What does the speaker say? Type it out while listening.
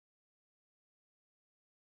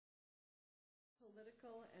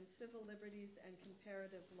political and civil liberties and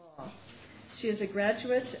comparative law. She is a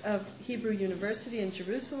graduate of Hebrew University in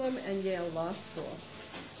Jerusalem and Yale Law School.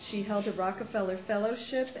 She held a Rockefeller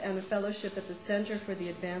Fellowship and a fellowship at the Center for the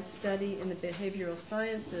Advanced Study in the Behavioral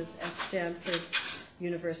Sciences at Stanford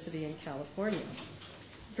University in California.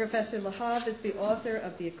 Professor Lahav is the author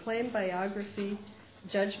of the acclaimed biography,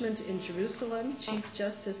 Judgment in Jerusalem, Chief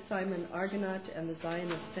Justice Simon Argonaut and the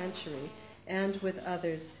Zionist Century, and with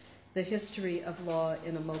others, The History of Law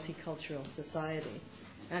in a Multicultural Society.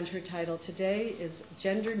 And her title today is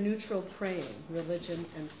Gender Neutral Praying, Religion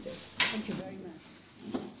and State. Thank you very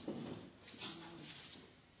much.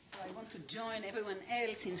 So I want to join everyone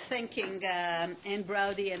else in thanking Anne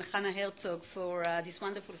Braude and Hannah Herzog for this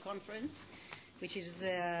wonderful conference, which is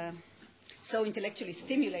so intellectually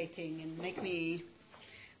stimulating and make me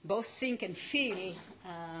both think and feel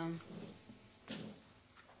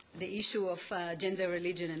the issue of gender,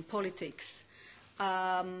 religion, and politics.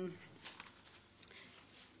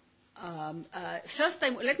 First,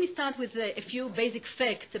 let me start with a few basic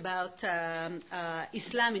facts about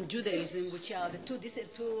Islam and Judaism, which are the two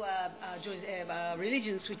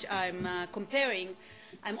religions which I'm comparing.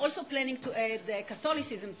 I'm also planning to add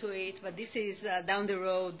Catholicism to it, but this is down the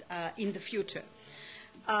road in the future.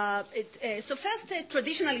 So first,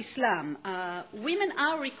 traditional Islam. Women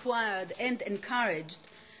are required and encouraged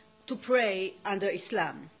to pray under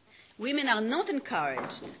Islam. Women are not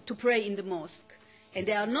encouraged to pray in the mosque, and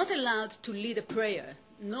they are not allowed to lead a prayer,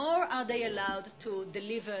 nor are they allowed to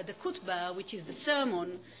deliver the khutbah, which is the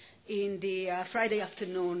sermon in the Friday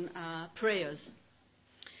afternoon prayers.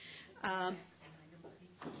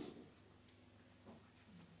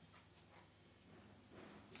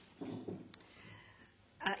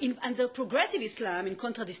 Under progressive Islam, in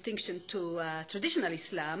contradistinction to traditional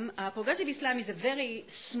Islam, progressive Islam is a very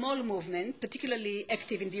small movement, particularly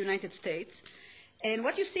active in the United States. And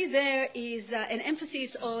what you see there is an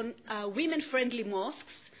emphasis on women-friendly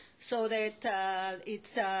mosques, so that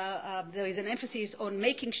there is an emphasis on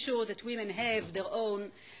making sure that women have their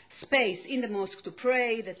own space in the mosque to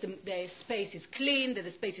pray, that the space is clean, that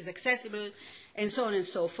the space is accessible, and so on and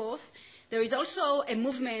so forth. There is also a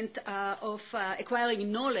movement of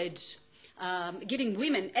acquiring knowledge, giving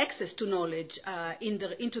women access to knowledge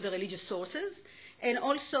into the religious sources, and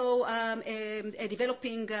also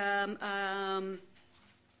developing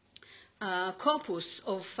corpus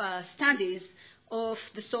of studies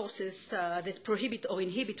of the sources that prohibit or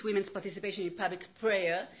inhibit women's participation in public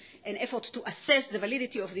prayer, an effort to assess the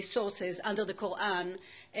validity of these sources under the Quran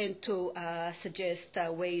and to suggest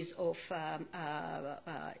ways of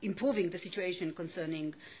improving the situation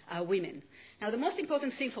concerning women. Now, the most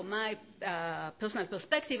important thing from my personal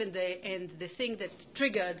perspective and the thing that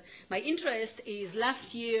triggered my interest is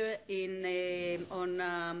last year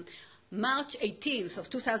on March 18th of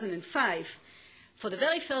 2005, for the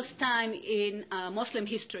very first time in Muslim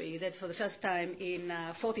history, that for the first time in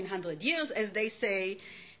 1400 years, as they say,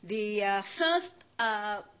 the first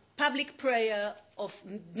public prayer of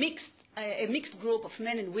a mixed group of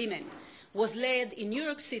men and women was led in New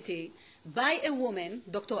York City by a woman,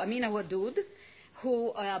 Dr. Amina Wadud,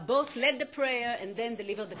 who both led the prayer and then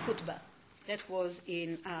delivered the khutbah. That was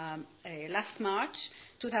in last March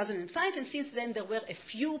 2005, and since then there were a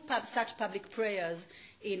few such public prayers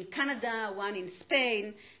in Canada, one in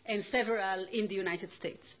Spain, and several in the United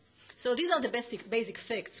States. So these are the basic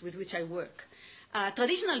facts with which I work.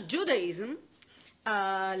 Traditional Judaism,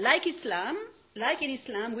 like in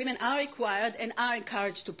Islam, women are required and are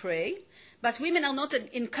encouraged to pray, but women are not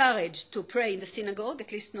encouraged to pray in the synagogue,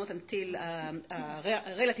 at least not until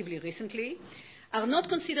relatively recently, are not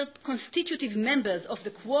considered constitutive members of the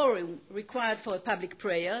quorum required for a public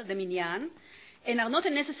prayer, the minyan, and are not a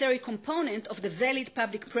necessary component of the valid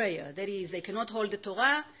public prayer. That is, they cannot hold the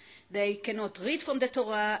Torah, they cannot read from the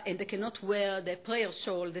Torah, and they cannot wear the prayer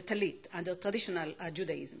shawl, the talit, under traditional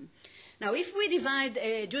Judaism. Now, if we divide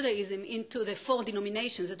Judaism into the four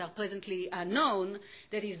denominations that are presently known,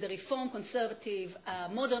 that is the Reform, Conservative,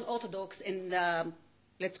 Modern Orthodox, and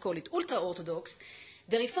let's call it Ultra-Orthodox,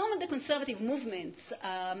 the Reform and the Conservative movements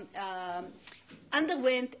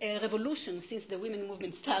underwent a revolution since the women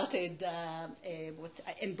movement started, what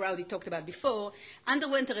Anne Braude talked about before,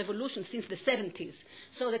 underwent a revolution since the 70s.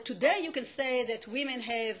 So that today you can say that women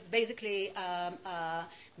have basically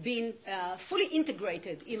been fully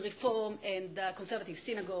integrated in Reform and Conservative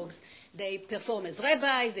synagogues. They perform as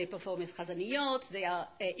rabbis, they perform as chazaniyot, they are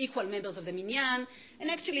equal members of the minyan, and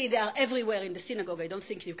actually they are everywhere in the synagogue. I don't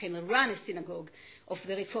think you can run a synagogue of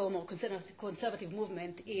the Reform or Conservative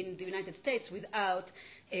movement in the United States without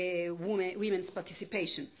women's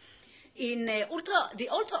participation. in the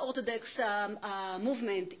ultra-Orthodox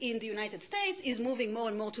movement in the United States is moving more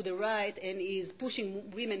and more to the right and is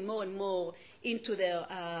pushing women more and more into their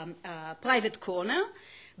private corner.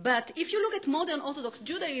 But if you look at modern Orthodox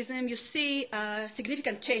Judaism, you see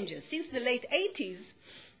significant changes. Since the late 80s,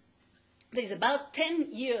 there is about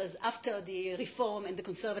 10 years after the Reform and the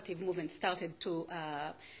conservative movement started to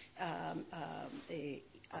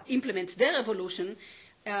implement their evolution,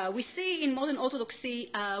 we see in modern Orthodoxy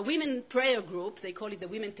women prayer group, they call it the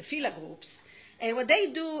women tefillah groups. And what they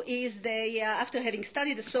do is they, after having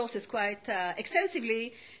studied the sources quite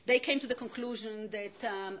extensively, they came to the conclusion that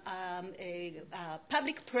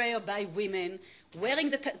public prayer by women, wearing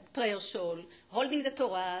the prayer shawl, holding the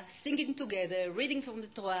Torah, singing together, reading from the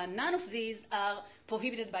Torah, none of these are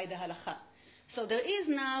prohibited by the halakha. So there is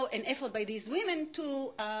now an effort by these women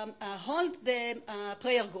to hold the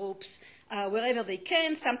prayer groups wherever they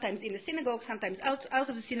can, sometimes in the synagogue, sometimes out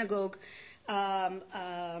of the synagogue.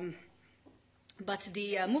 But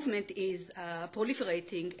the movement is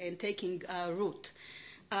proliferating and taking root.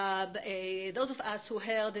 Those of us who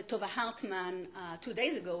heard Tova Hartman 2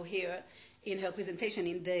 days ago here in her presentation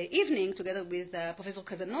in the evening, together with Professor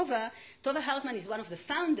Casanova, Tova Hartman is one of the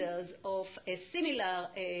founders of a similar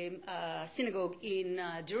synagogue in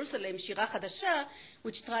Jerusalem, Shira Hadasha,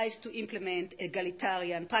 which tries to implement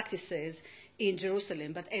egalitarian practices in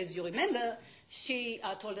Jerusalem. But as you remember, she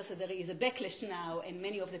told us that there is a backlash now, and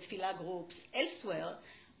many of the tefillah groups elsewhere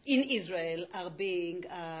in Israel are being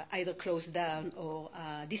either closed down or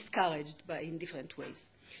discouraged in different ways.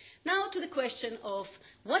 Now to the question of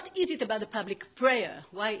what is it about the public prayer?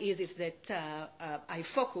 Why is it that I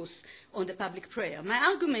focus on the public prayer? My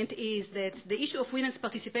argument is that the issue of women's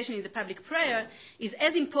participation in the public prayer is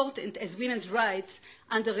as important as women's rights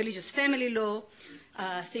under religious family law,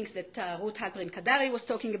 things that Ruth Halperin Kadari was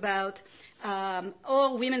talking about,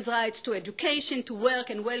 or women's rights to education, to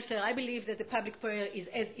work and welfare. I believe that the public prayer is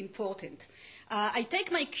as important. I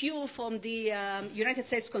take my cue from the United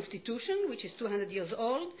States Constitution, which is 200 years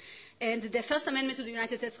old, and the First Amendment to the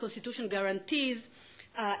United States Constitution guarantees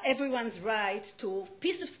everyone's right to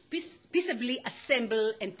peaceably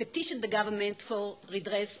assemble and petition the government for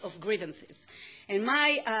redress of grievances. And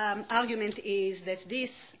my argument is that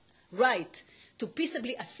this right to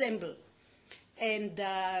peaceably assemble and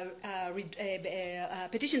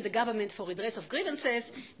petition the government for redress of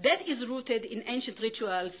grievances, that is rooted in ancient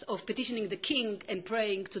rituals of petitioning the king and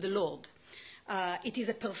praying to the Lord. It is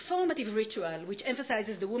a performative ritual which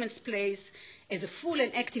emphasizes the woman's place as a full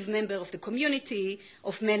and active member of the community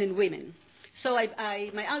of men and women. So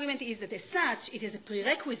my argument is that as such, it is a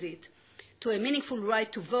prerequisite to a meaningful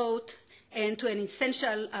right to vote and to an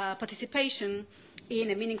essential participation in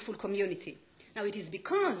a meaningful community. Now, it is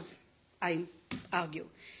because, I argue,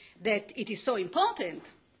 that it is so important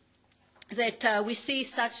that we see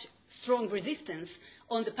such strong resistance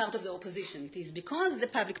on the part of the opposition. It is because the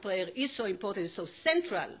public prayer is so important, so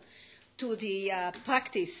central to the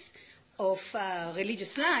practice of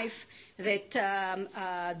religious life, that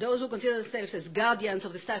those who consider themselves as guardians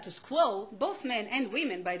of the status quo, both men and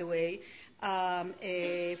women, by the way,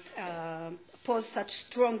 pose such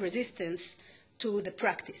strong resistance to the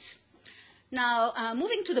practice. Now,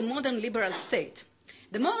 moving to the modern liberal state.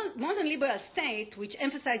 The modern liberal state, which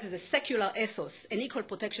emphasizes a secular ethos and equal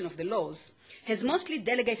protection of the laws, has mostly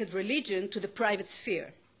delegated religion to the private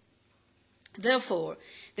sphere. Therefore,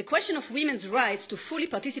 the question of women's rights to fully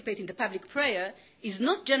participate in the public prayer is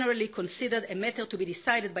not generally considered a matter to be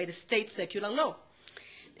decided by the state secular law.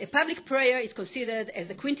 A public prayer is considered as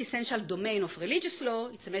the quintessential domain of religious law.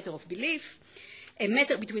 It's a matter of belief, a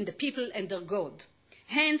matter between the people and their God.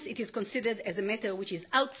 Hence, it is considered as a matter which is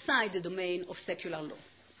outside the domain of secular law.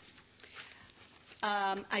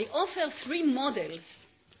 I offer 3 models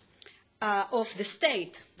of the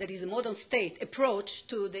state, that is a modern state, approach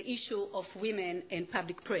to the issue of women and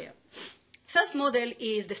public prayer. First model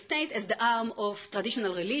is the state as the arm of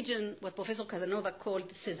traditional religion, what Professor Casanova called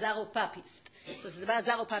Cesaro-Papist. So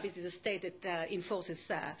Cesaro-Papist is a state that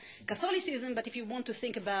enforces Catholicism, but if you want to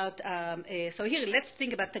think about, so here let's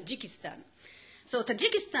think about Tajikistan. So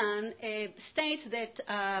Tajikistan, a state that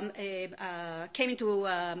came into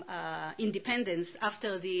independence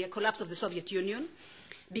after the collapse of the Soviet Union,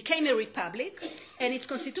 became a republic, and its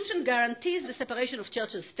constitution guarantees the separation of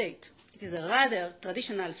church and state. It is a rather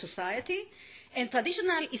traditional society, and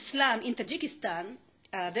traditional Islam in Tajikistan,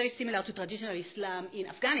 very similar to traditional Islam in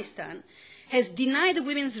Afghanistan, has denied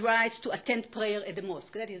women's rights to attend prayer at the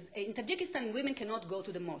mosque. That is, in Tajikistan, women cannot go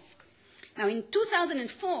to the mosque. Now, in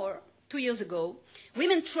 2004, 2 years ago,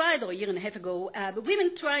 women tried, or a year and a half ago,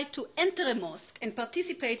 women tried to enter a mosque and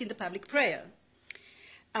participate in the public prayer.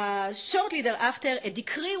 Shortly thereafter, a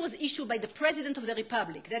decree was issued by the President of the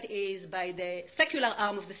Republic, that is, by the secular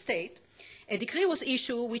arm of the state. A decree was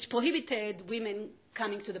issued which prohibited women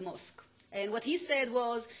coming to the mosque. And what he said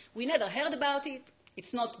was, we never heard about it,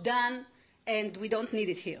 it's not done, and we don't need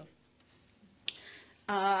it here.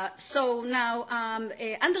 So now,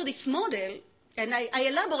 under this model, and I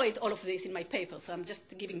elaborate all of this in my paper, so I'm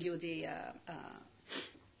just giving you the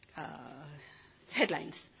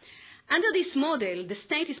headlines. Under this model, the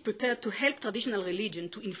state is prepared to help traditional religion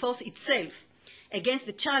to enforce itself against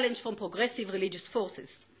the challenge from progressive religious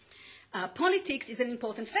forces. Politics is an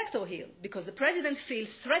important factor here because the president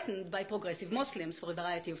feels threatened by progressive Muslims for a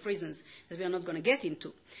variety of reasons that we are not going to get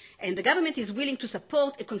into. And the government is willing to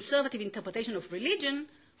support a conservative interpretation of religion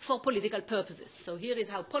for political purposes. So here is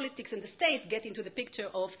how politics and the state get into the picture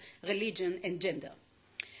of religion and gender.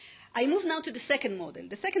 I move now to the second model.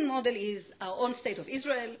 The second model is our own state of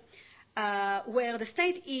Israel, where the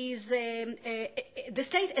state is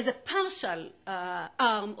as a partial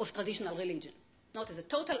arm of traditional religion. Not as a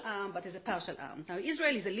total arm, but as a partial arm. Now,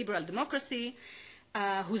 Israel is a liberal democracy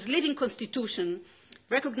whose living constitution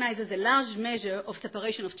recognizes a large measure of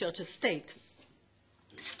separation of church and state.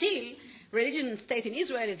 Still, religion and state in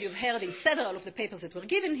Israel, as you've heard in several of the papers that were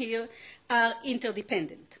given here, are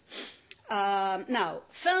interdependent. Now,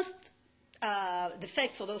 first, the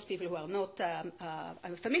facts for those people who are not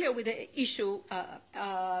familiar with the issue,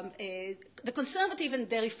 the conservative and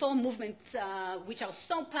the reform movements, which are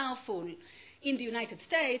so powerful in the United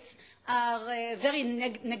States, are very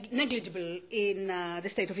negligible in the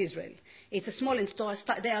state of Israel. It's a small and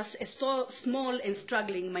they are a small and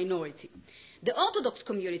struggling minority. The Orthodox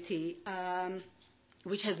community,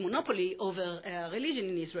 which has monopoly over religion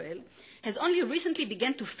in Israel, has only recently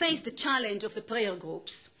begun to face the challenge of the prayer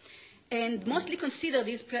groups and mostly consider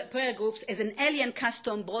these prayer groups as an alien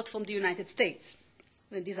custom brought from the United States.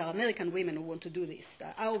 And these are American women who want to do this.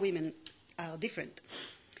 Our women are different.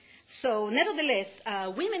 So, nevertheless,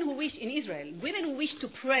 women who wish in Israel, women who wish to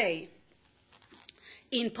pray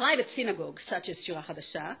in private synagogues, such as Shira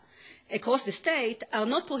Hadasha, across the state, are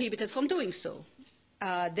not prohibited from doing so.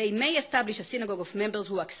 They may establish a synagogue of members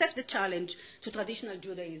who accept the challenge to traditional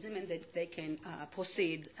Judaism and that they can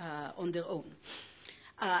proceed on their own.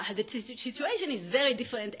 The situation is very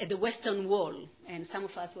different at the Western Wall, and some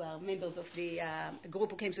of us who are members of the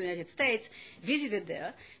group who came to the United States visited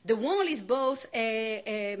there. The Wall is both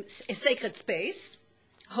a sacred space,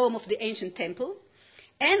 home of the ancient temple,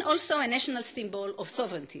 and also a national symbol of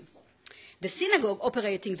sovereignty. The synagogue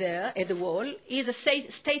operating there at the Wall is a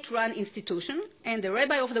state-run institution, and the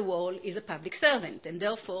rabbi of the Wall is a public servant, and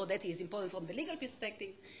therefore that is important from the legal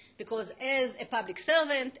perspective, because as a public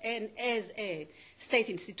servant and as a state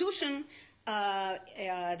institution,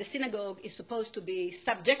 the synagogue is supposed to be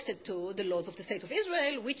subjected to the laws of the State of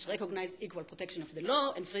Israel, which recognize equal protection of the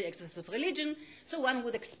law and free exercise of religion. So one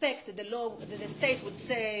would expect that the state would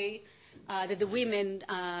say that the women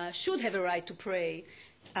should have a right to pray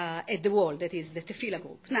at the Wall, that is the Tefillah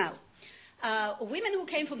group. Now, women who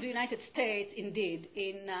came from the United States, indeed,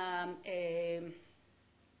 in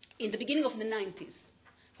the beginning of the 90s,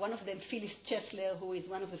 one of them, Phyllis Chesler, who is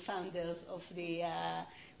one of the founders of the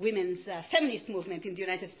women's feminist movement in the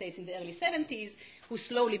United States in the early 70s, who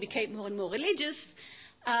slowly became more and more religious,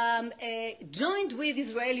 joined with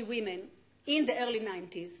Israeli women in the early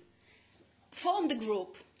 90s, formed a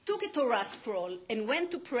group, took a Torah scroll, and went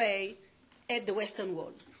to pray at the Western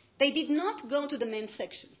Wall. They did not go to the men's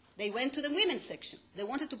section. They went to the women's section. They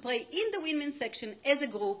wanted to pray in the women's section as a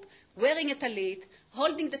group, wearing a talit,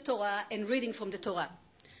 holding the Torah, and reading from the Torah.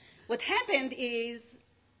 What happened is,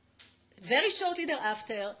 very shortly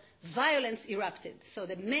thereafter, violence erupted. So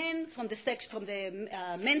the men from the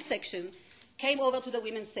men's section came over to the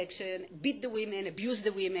women's section, beat the women, abused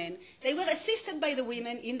the women. They were assisted by the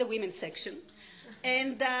women in the women's section.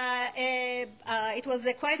 And it was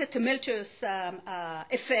quite a tumultuous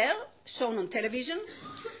affair shown on television.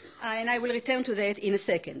 And I will return to that in a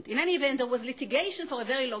second. In any event, there was litigation for a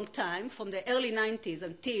very long time, from the early 90s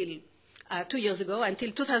until 2 years ago,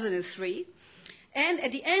 until 2003. And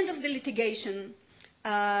at the end of the litigation,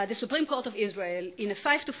 the Supreme Court of Israel, in a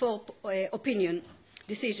 5-4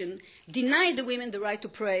 decision, denied the women the right to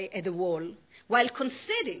pray at the Wall, while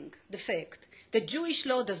conceding the fact that Jewish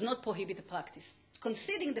law does not prohibit the practice.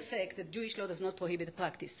 Conceding the fact that Jewish law does not prohibit the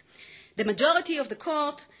practice. The majority of the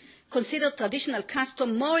court considered traditional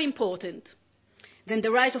custom more important than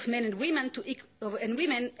the right of men and women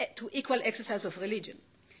to equal exercise of religion.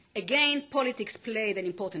 Again, politics played an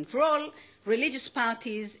important role. Religious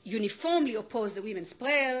parties uniformly opposed the women's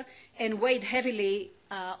prayer and weighed heavily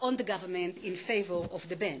on the government in favor of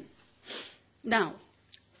the ban. Now,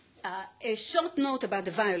 a short note about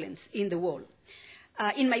the violence in the wall.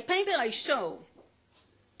 In my paper, I show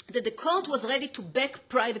that the court was ready to back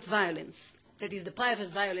private violence, that is the private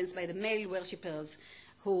violence by the male worshippers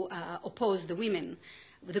who opposed the women.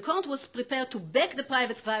 The court was prepared to back the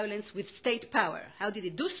private violence with state power. How did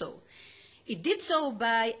it do so? It did so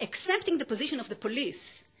by accepting the position of the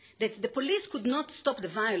police, that the police could not stop the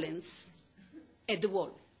violence at the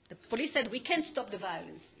wall. The police said, we can't stop the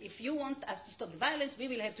violence. If you want us to stop the violence, we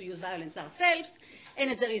will have to use violence ourselves,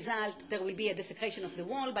 and as a result, there will be a desecration of the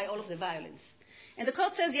wall by all of the violence. And the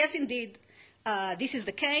court says, yes, indeed, this is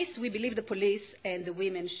the case. We believe the police, and the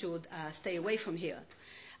women should stay away from here.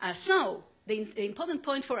 So the important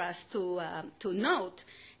point for us to note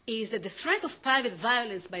is that the threat of private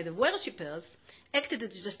violence by the worshippers acted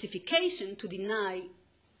as a justification to deny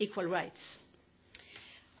equal rights.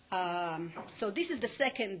 So this is the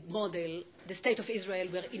second model, the state of Israel,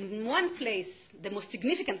 where in one place, the most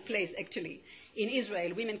significant place actually, in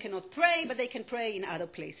Israel, women cannot pray, but they can pray in other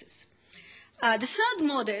places. The third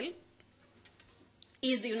model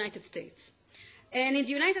is the United States. And in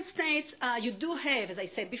the United States, you do have, as I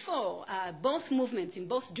said before, both movements in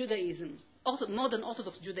both Judaism, modern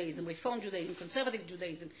Orthodox Judaism, Reform Judaism, Conservative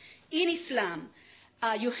Judaism. In Islam,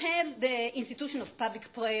 you have the institution of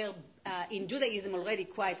public prayer in Judaism already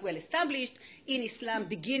quite well established, in Islam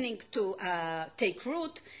beginning to take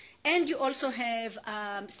root, and you also have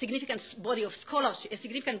a significant body of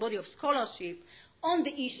scholarship on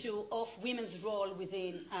the issue of women's role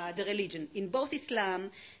within the religion, in both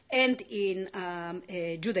Islam and in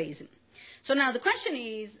Judaism. So now the question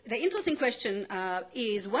is, the interesting question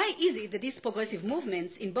is, why is it that these progressive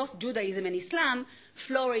movements in both Judaism and Islam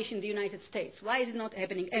flourish in the United States? Why is it not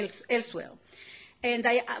happening elsewhere? And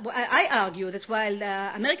I argue that while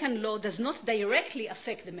American law does not directly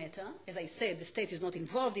affect the matter, as I said, the state is not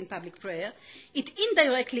involved in public prayer, it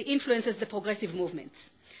indirectly influences the progressive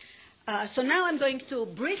movements. So now I'm going to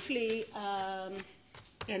briefly,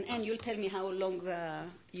 and you'll tell me how long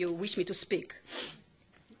you wish me to speak.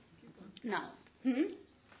 Now,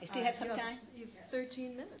 I still have some time?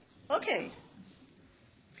 13 minutes. Okay.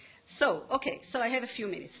 So I have a few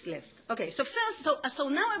minutes left. Okay, so first, so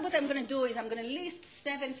now what I'm going to do is I'm going to list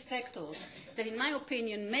 7 factors that, in my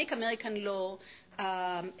opinion, make American law,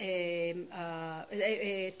 turn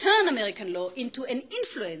American law into an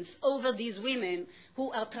influence over these women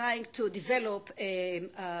who are trying to develop a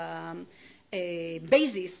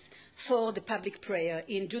basis for the public prayer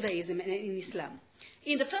in Judaism and in Islam.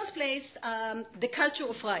 In the first place, the culture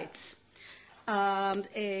of rights.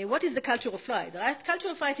 What is the culture of rights? The culture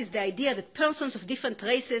of rights is the idea that persons of different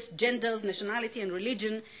races, genders, nationality, and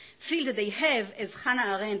religion feel that they have, as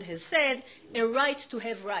Hannah Arendt has said, a right to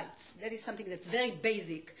have rights. That is something that's very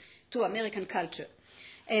basic to American culture.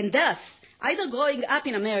 And thus, either growing up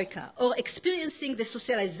in America or experiencing the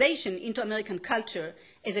socialization into American culture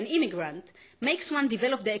as an immigrant makes one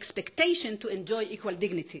develop the expectation to enjoy equal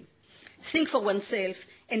dignity, think for oneself,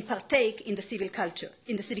 and partake in the civic culture.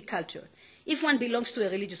 If one belongs to a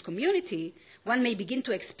religious community, one may begin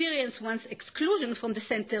to experience one's exclusion from the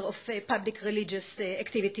center of public religious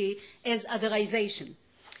activity as otherization.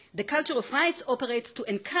 The culture of rights operates to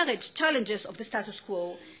encourage challenges of the status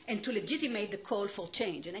quo and to legitimate the call for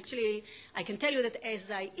change. And actually, I can tell you that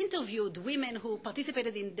as I interviewed women who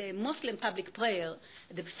participated in the Muslim public prayer,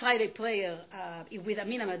 the Friday prayer with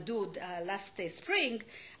Amina Madood last spring,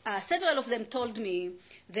 several of them told me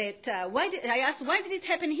that, I asked, why did it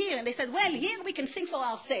happen here? And they said, well, here we can sing for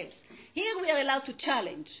ourselves. Here we are allowed to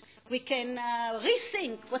challenge. We can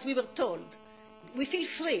rethink what we were told. We feel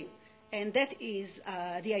free. And that is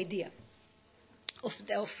the idea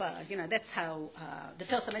that's how the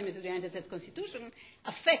First Amendment to the United States Constitution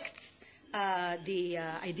affects the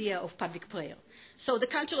idea of public prayer. So the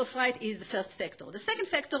culture of right is the first factor. The second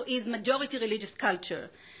factor is majority religious culture,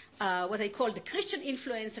 what I call the Christian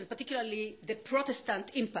influence and particularly the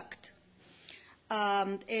Protestant impact.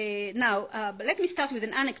 Let me start with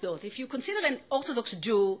an anecdote. If you consider an Orthodox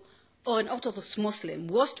Jew or an Orthodox Muslim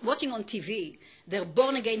watching on TV their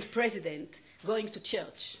born-again president going to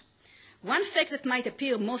church, one fact that might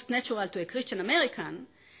appear most natural to a Christian American,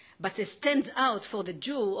 but that stands out for the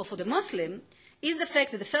Jew or for the Muslim, is the fact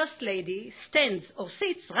that the First Lady stands or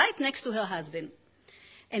sits right next to her husband,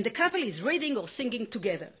 and the couple is reading or singing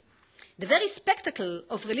together. The very spectacle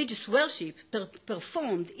of religious worship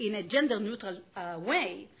performed in a gender-neutral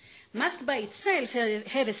way must by itself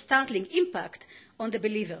have a startling impact on the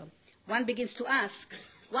believer. One begins to ask,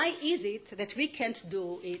 why is it that we can't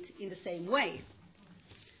do it in the same way?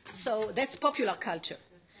 So that's popular culture.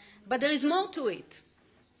 But there is more to it.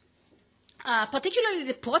 particularly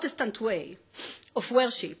the Protestant way of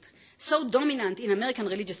worship, so dominant in American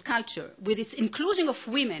religious culture, with its inclusion of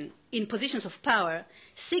women in positions of power,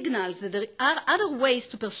 signals that there are other ways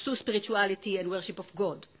to pursue spirituality and worship of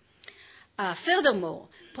God. Furthermore,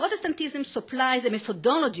 Protestantism supplies a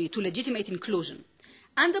methodology to legitimate inclusion.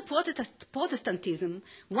 Under Protestantism,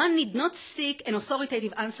 one need not seek an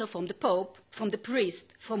authoritative answer from the Pope, from the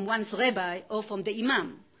priest, from one's rabbi, or from the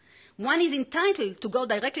imam. One is entitled to go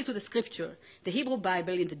directly to the scripture, the Hebrew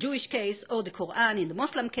Bible in the Jewish case, or the Quran in the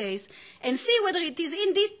Muslim case, and see whether it is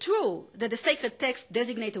indeed true that the sacred text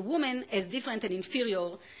designates a woman as different and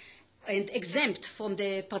inferior and exempt from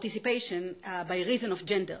the participation by reason of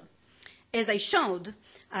gender. As I showed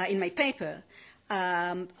in my paper,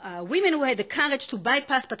 women who had the courage to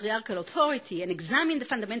bypass patriarchal authority and examine the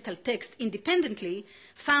fundamental text independently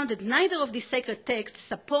found that neither of these sacred texts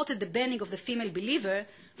supported the banning of the female believer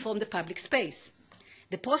from the public space.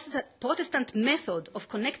 The Protestant method of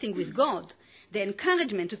connecting with God, the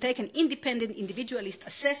encouragement to take an independent individualist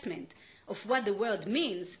assessment of what the word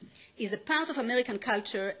means, is a part of American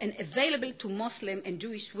culture and available to Muslim and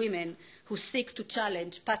Jewish women who seek to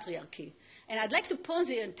challenge patriarchy. And I'd like to pause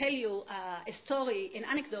here and tell you a story, an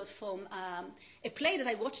anecdote from a play that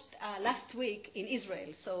I watched last week in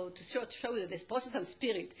Israel. So to show you that this Protestant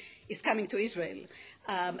spirit is coming to Israel.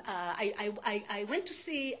 I went to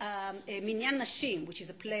see Minyan Nashim, which is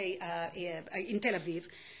a play in Tel Aviv.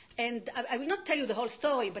 And I will not tell you the whole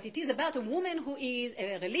story, but it is about a woman who is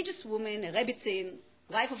a religious woman, a rebbitzin,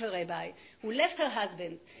 wife of a rabbi, who left her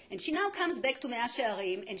husband. And she now comes back to Mea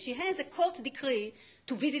Shearim, and she has a court decree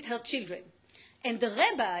to visit her children. And the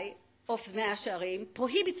rabbi of Mea Shearim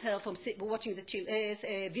prohibits her from watching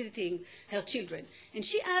visiting her children. And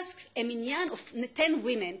she asks a minyan of 10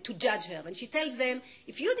 women to judge her. And she tells them,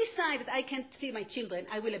 if you decide that I can't see my children,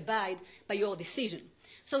 I will abide by your decision.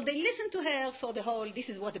 So they listen to her for the whole, this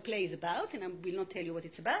is what the play is about, and I will not tell you what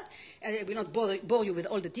it's about. I will not bore you with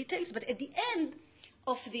all the details. But at the end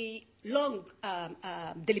of the long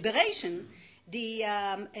deliberation,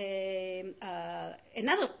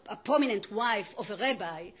 another prominent wife of a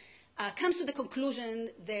rabbi comes to the conclusion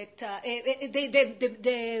that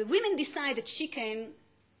the women decide that she can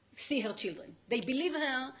see her children. They believe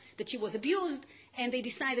her that she was abused, and they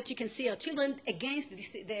decide that she can see her children against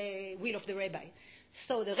the will of the rabbi.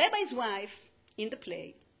 So the rabbi's wife in the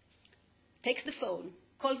play takes the phone,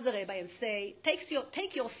 calls the rabbi and say, take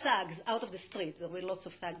your thugs out of the street. There were lots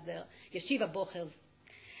of thugs there, yeshiva bochers.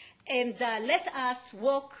 And let us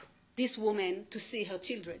walk this woman to see her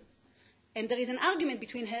children. And there is an argument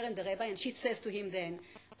between her and the rabbi, and she says to him then,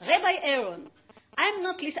 Rabbi Aaron, I'm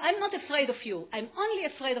not afraid of you. I'm only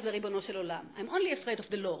afraid of the Ribono Shel Olam. I'm only afraid of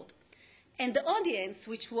the Lord. And the audience,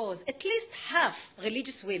 which was at least half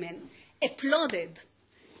religious women, applauded,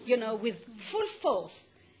 with full force.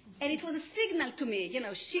 And it was a signal to me,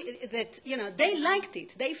 that, they liked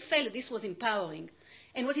it. They felt this was empowering.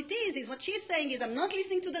 And what it is what she's saying is, I'm not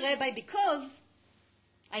listening to the rabbi because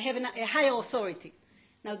I have a higher authority.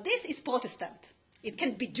 Now, this is Protestant. It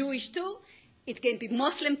can be Jewish too. It can be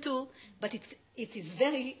Muslim too. But it is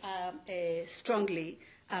very strongly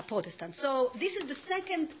Protestant. So this is the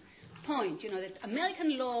second point, that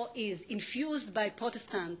American law is infused by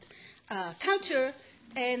Protestant culture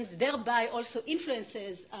and thereby also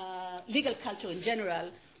influences legal culture in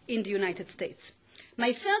general in the United States.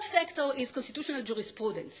 My third factor is constitutional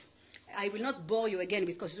jurisprudence. I will not bore you again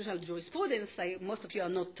with constitutional jurisprudence. Most of you are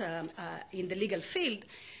not in the legal field.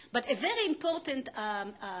 But a very important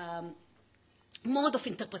mode of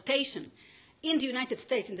interpretation in the United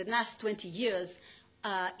States in the last 20 years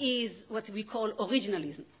is what we call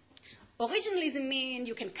originalism. Originalism means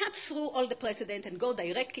you can cut through all the precedent and go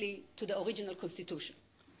directly to the original constitution.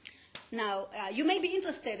 Now, you may be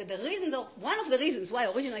interested that one of the reasons why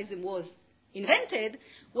originalism was invented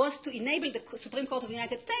was to enable the Supreme Court of the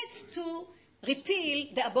United States to repeal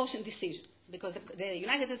the abortion decision, because the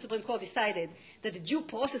United States Supreme Court decided that the due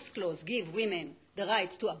process clause gives women the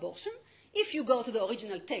right to abortion. If you go to the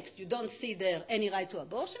original text, you don't see there any right to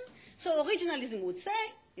abortion. So originalism would say,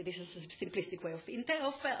 this is a simplistic way of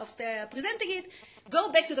presenting it,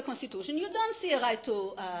 go back to the Constitution, you don't see a right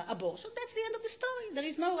to abortion. That's the end of the story. There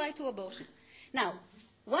is no right to abortion. Now,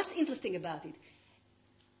 what's interesting about it?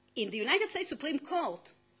 In the United States Supreme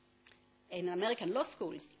Court, in American law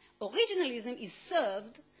schools, originalism is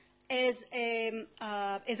served as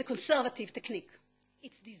a conservative technique.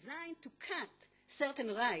 It's designed to cut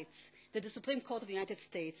certain rights that the Supreme Court of the United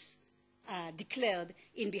States declared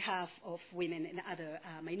in behalf of women and other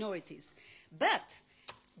minorities. But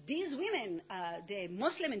these women, the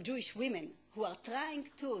Muslim and Jewish women who are trying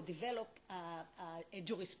to develop a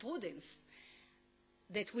jurisprudence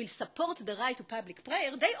that will support the right to public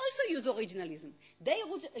prayer, they also use originalism. They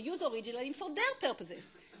use originalism for their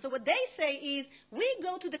purposes. So what they say is, we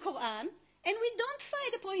go to the Quran, and we don't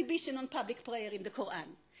find a prohibition on public prayer in the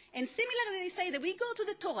Quran. And similarly, they say that we go to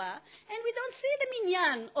the Torah, and we don't see the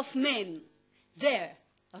minyan of men there.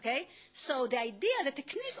 Okay? So the idea, the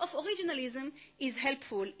technique of originalism is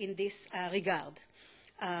helpful in this regard,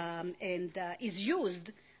 and is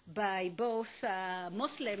used by both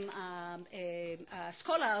Muslim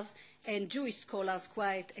scholars and Jewish scholars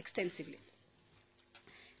quite extensively.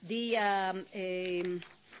 The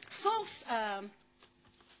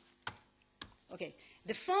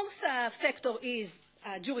fourth factor is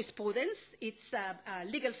jurisprudence. It's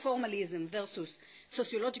legal formalism versus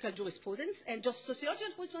sociological jurisprudence. And just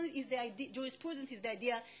sociological jurisprudence is the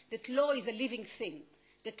idea that law is a living thing,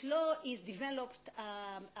 that law is developed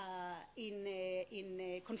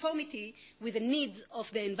in conformity with the needs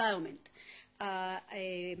of the environment.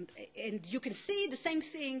 And you can see the same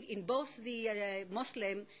thing in both the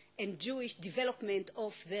Muslim and Jewish development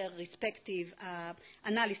of their respective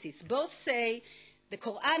analysis. Both say the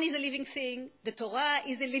Quran is a living thing, the Torah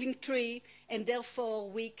is a living tree, and therefore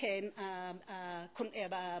we can,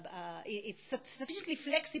 it's sufficiently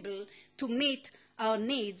flexible to meet our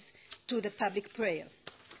needs to the public prayer.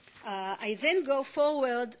 I then go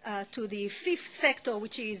forward to the fifth factor,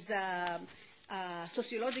 which is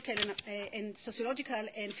sociological and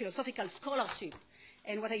philosophical scholarship.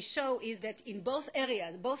 And what I show is that in both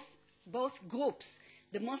areas, both groups,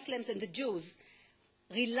 the Muslims and the Jews,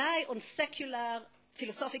 rely on secular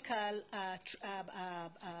philosophical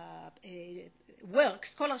work,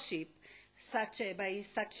 scholarship, by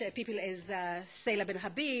such people as Seila Ben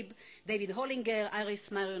Habib, David Hollinger, Iris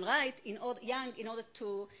Marion Wright, Young, in order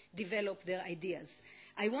to develop their ideas.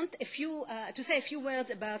 I want to say a few words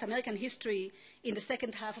about American history in the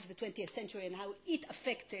second half of the 20th century and how it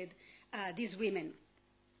affected these women.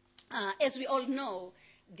 As we all know,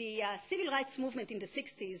 the civil rights movement in the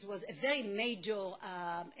 60s was a very major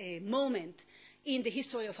moment in the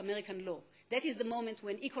history of American law. That is the moment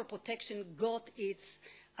when equal protection got its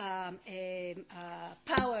power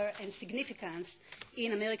and significance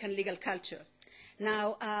in American legal culture.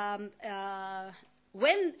 Now,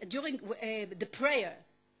 during the prayer,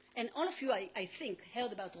 and all of you, I think,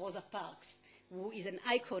 heard about Rosa Parks, who is an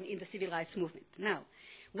icon in the civil rights movement. Now,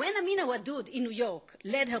 when Amina Wadud in New York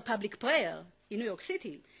led her public prayer in New York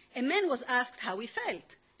City, a man was asked how he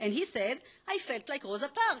felt, and he said, "I felt like Rosa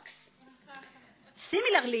Parks."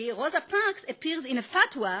 Similarly, Rosa Parks appears in a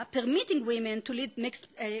fatwa permitting women to lead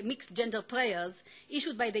mixed-gender prayers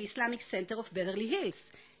issued by the Islamic Center of Beverly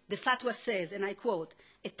Hills. The fatwa says, and I quote,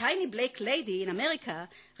 "A tiny black lady in America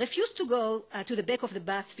refused to go to the back of the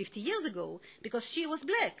bus 50 years ago because she was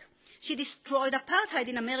black. She destroyed apartheid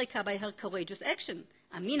in America by her courageous action.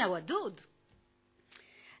 Amina Wadud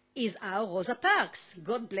is our Rosa Parks.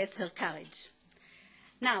 God bless her courage."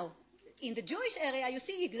 Now, in the Jewish area, you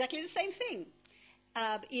see exactly the same thing.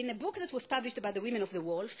 In a book that was published about the women of the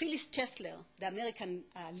wall, Phyllis Chesler, the American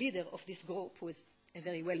leader of this group, who is a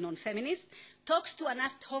very well-known feminist, talks to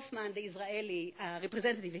Anat Hoffman, the Israeli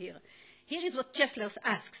representative here. Here is what Chesler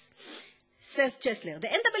asks. Says Chesler, "The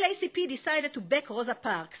NAACP decided to back Rosa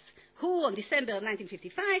Parks, who on December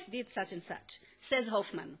 1955 did such and such." Says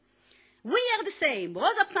Hoffman, "We are the same.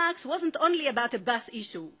 Rosa Parks wasn't only about a bus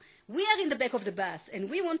issue. We are in the back of the bus, and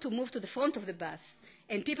we want to move to the front of the bus.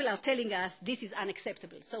 And people are telling us this is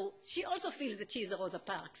unacceptable." So she also feels that she is a Rosa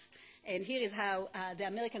Parks. And here is how the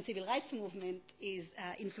American civil rights movement is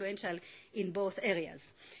influential in both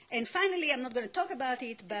areas. And finally, I'm not going to talk about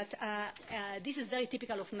it, but this is very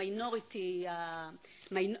typical of minorities.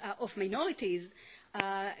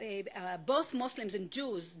 Both Muslims and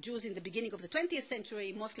Jews in the beginning of the 20th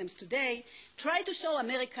century, Muslims today, try to show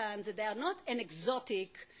Americans that they are not an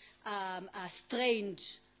exotic,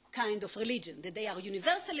 strange kind of religion, that they are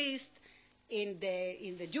universalist. In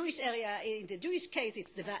the Jewish area, in the Jewish case,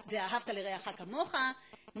 it's the Ahavta l'reacha kamocha.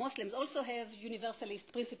 Muslims also have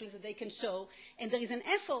universalist principles that they can show. And there is an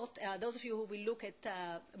effort, those of you who will look at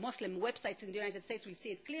Muslim websites in the United States will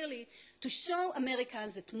see it clearly, to show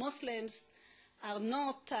Americans that Muslims are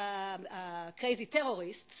not crazy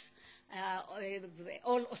terrorists,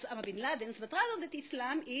 all Osama bin Laden's, but rather that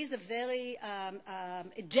Islam is a very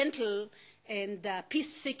gentle and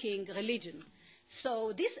peace-seeking religion.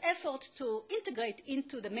 So this effort to integrate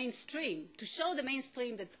into the mainstream, to show the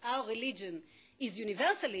mainstream that our religion is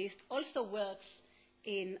universalist, also works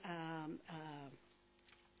in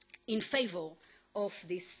favor of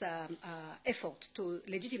this effort to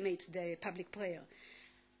legitimate the public prayer.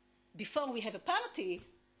 Before we have a party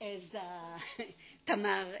as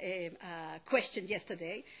Tamar questioned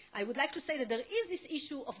yesterday, I would like to say that there is this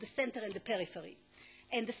issue of the center and the periphery.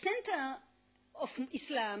 And the center of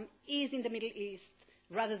Islam is in the Middle East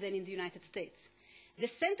rather than in the United States. The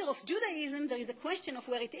center of Judaism, there is a question of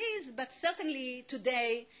where it is, but certainly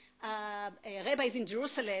today rabbis in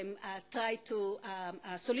Jerusalem try to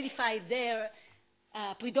solidify their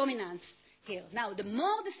predominance here. Now, the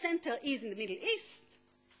more the center is in the Middle East,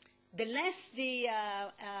 the less the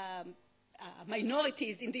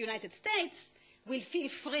minorities in the United States will feel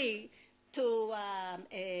free to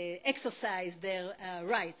exercise their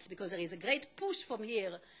rights, because there is a great push from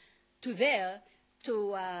here to there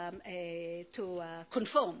to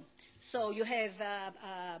conform. So you have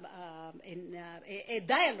a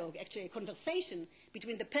dialogue, actually a conversation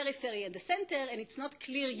between the periphery and the center, and it's not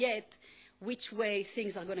clear yet which way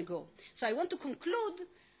things are going to go. So I want to conclude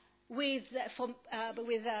with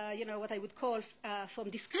what I would call from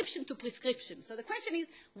description to prescription. So the question is,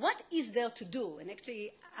 what is there to do? And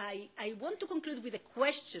actually, I want to conclude with a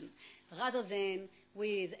question rather than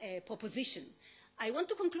with a proposition. I want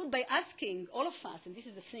to conclude by asking all of us, and this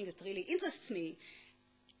is the thing that really interests me,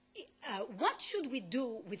 what should we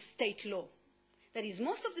do with state law? That is,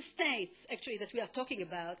 most of the states, actually, that we are talking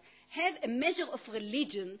about, have a measure of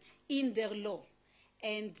religion in their law.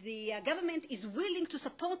 And the government is willing to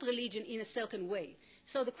support religion in a certain way.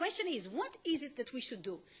 So the question is, what is it that we should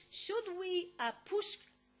do? Should we push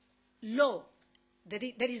law, that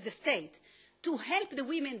is the state, to help the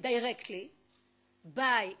women directly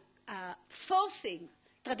by forcing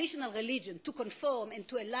traditional religion to conform and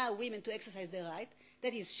to allow women to exercise their right?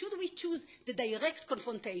 That is, should we choose the direct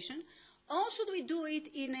confrontation, or should we do it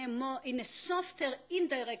in a softer,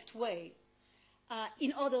 indirect way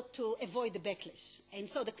in order to avoid the backlash? And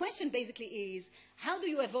so the question basically is, how do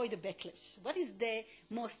you avoid the backlash? What is the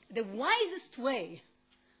wisest way,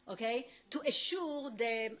 okay, to assure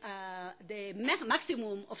the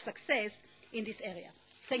maximum of success in this area?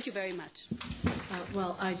 Thank you very much.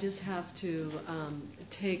 Well, I just have to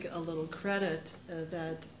take a little credit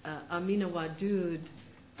that Amina Wadud,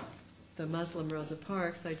 the Muslim Rosa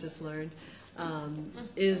Parks, I just learned,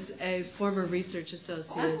 is a former research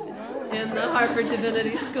associate in the Harvard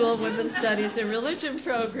Divinity School Women's Studies and Religion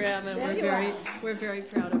program, and we're very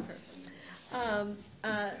proud of her.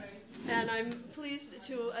 And I'm pleased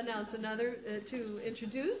to announce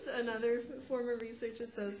introduce another former research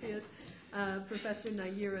associate, Professor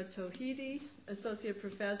Nayereh Tohidi, Associate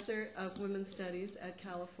Professor of Women's Studies at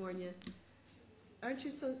California. Aren't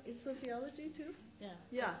you in sociology too?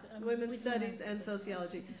 Yeah, Women's Studies and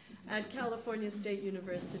Sociology at California State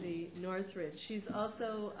University, Northridge. She's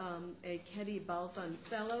also a Kedi Balzan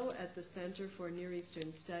Fellow at the Center for Near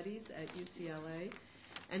Eastern Studies at UCLA,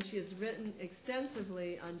 and she has written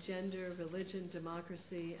extensively on gender, religion,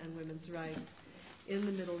 democracy, and women's rights in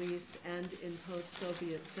the Middle East and in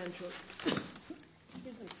post-Soviet Central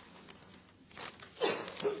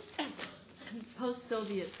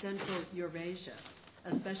post-Soviet Central Eurasia,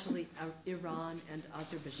 especially Iran and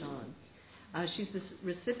Azerbaijan. She's the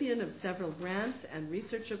recipient of several grants and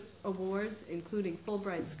research awards, including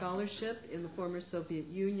Fulbright Scholarship in the former Soviet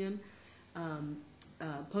Union,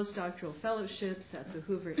 postdoctoral fellowships at the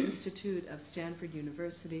Hoover Institute of Stanford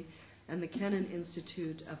University, and the Kennan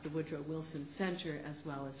Institute of the Woodrow Wilson Center, as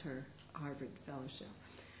well as her Harvard Fellowship.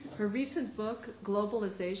 Her recent book,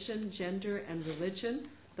 Globalization, Gender, and Religion,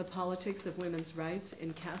 The Politics of Women's Rights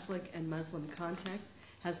in Catholic and Muslim Contexts,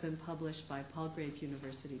 has been published by Palgrave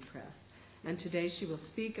University Press. And today she will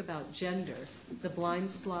speak about gender, the blind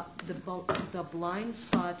spot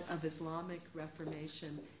of Islamic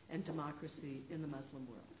Reformation and democracy in the Muslim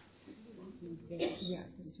world.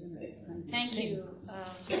 Thank you.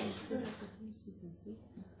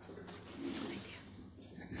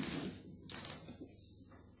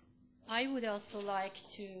 I would also like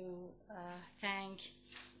to thank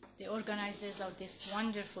the organizers of this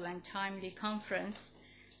wonderful and timely conference,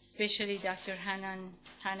 especially Dr.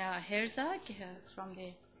 Hannah Herzog from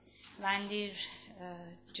the Landir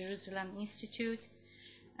Jerusalem Institute,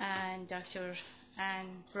 and Dr.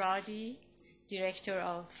 Ann Braude, director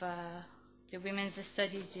of the Women's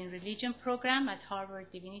Studies in Religion program at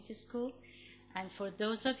Harvard Divinity School. And for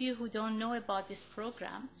those of you who don't know about this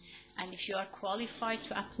program, and if you are qualified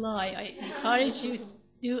to apply, I encourage you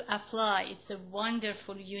to apply. It's a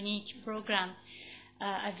wonderful, unique program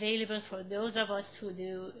available for those of us who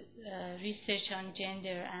do research on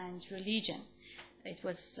gender and religion. It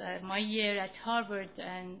was my year at Harvard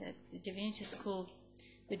and at the Divinity School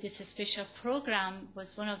with this special program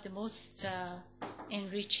was one of the most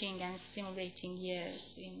enriching and stimulating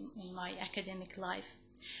years in my academic life.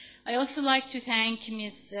 I also like to thank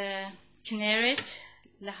Ms. Nayereh,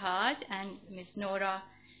 Lahav, and Ms. Nora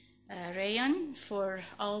Rayan for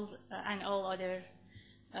all other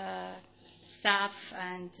staff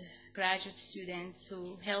and graduate students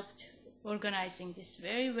who helped organizing this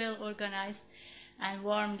very well organized and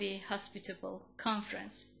warmly hospitable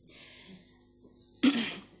conference.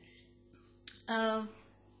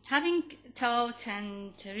 Having taught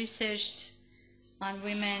and researched on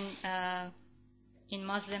women in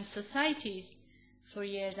Muslim societies for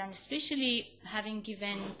years, and especially having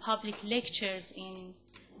given public lectures in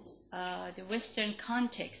the Western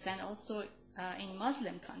context and also in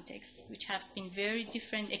Muslim context, which have been very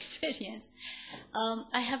different experience,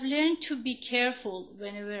 I have learned to be careful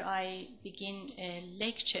whenever I begin a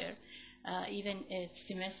lecture, even a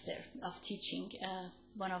semester of teaching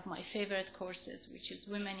one of my favorite courses, which is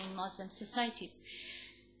Women in Muslim Societies,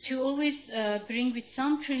 to always bring with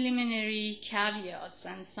some preliminary caveats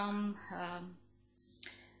and some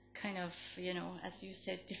kind of, as you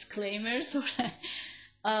said, disclaimers.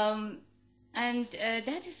 And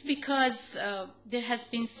that is because there has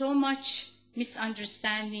been so much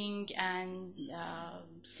misunderstanding and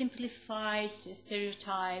simplified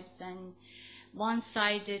stereotypes and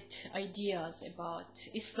one-sided ideas about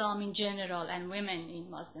Islam in general and women in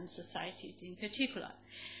Muslim societies in particular.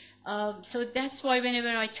 So that's why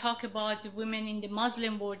whenever I talk about the women in the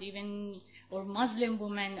Muslim world, or Muslim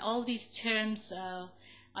women, all these terms,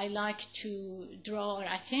 I like to draw our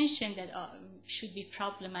attention that should be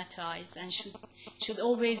problematized and should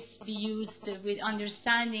always be used with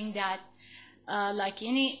understanding that, like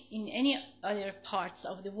in any other parts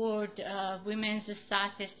of the world, women's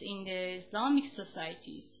status in the Islamic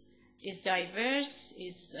societies is diverse,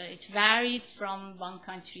 it varies from one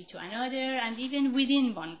country to another, and even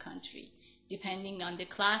within one country, depending on the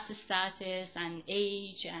class status and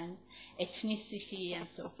age and ethnicity and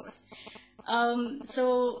so forth.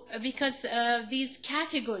 So because these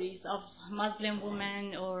categories of Muslim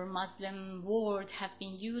women or Muslim world have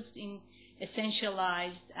been used in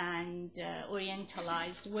essentialized and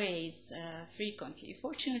orientalized ways frequently,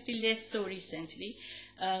 fortunately less so recently,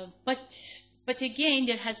 but again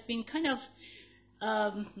there has been kind of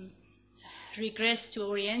regress to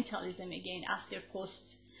Orientalism again after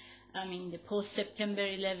the post-September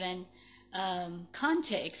 11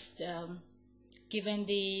 context, given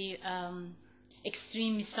the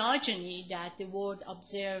extreme misogyny that the world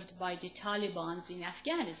observed by the Taliban in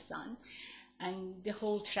Afghanistan and the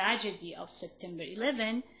whole tragedy of September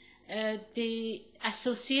 11, the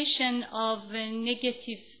association of a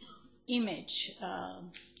negative image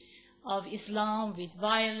of Islam with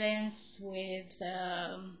violence, with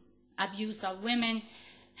abuse of women,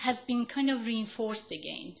 has been kind of reinforced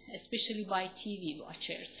again, especially by TV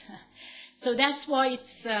watchers. So that's why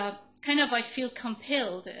it's I feel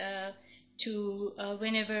compelled to,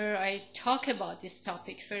 whenever I talk about this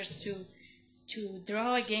topic, first to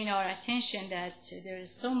draw again our attention that there is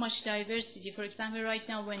so much diversity. For example, right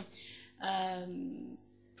now when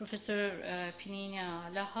Professor Pnina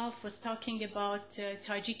Lahav was talking about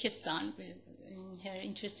Tajikistan in her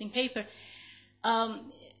interesting paper,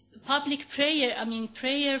 public prayer,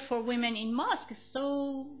 prayer for women in mosques is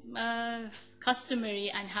so customary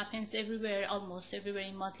and happens everywhere, almost everywhere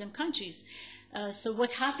in Muslim countries. So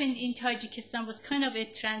what happened in Tajikistan was kind of a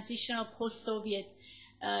transitional post-Soviet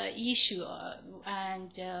issue,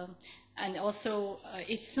 and also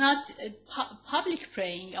it's not public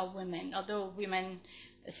praying of women, although women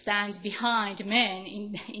stand behind men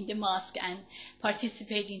in the mosque and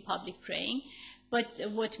participate in public praying. But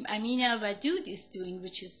what Amina Wadud is doing,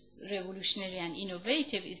 which is revolutionary and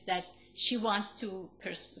innovative, is that she wants to,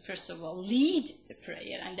 first of all, lead the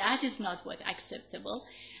prayer, and that is not what acceptable.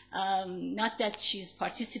 Not that she's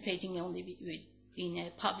participating only in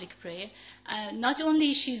a public prayer. Not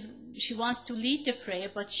only she wants to lead the prayer,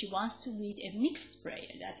 but she wants to lead a mixed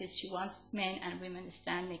prayer. That is, she wants men and women to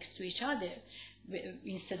stand next to each other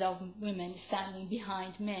instead of women standing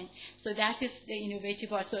behind men. So that is the innovative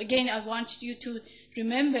part. So again, I want you to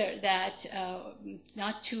remember that,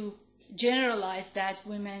 not to generalize that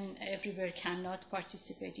women everywhere cannot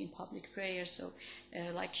participate in public prayer. So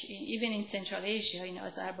even in Central Asia,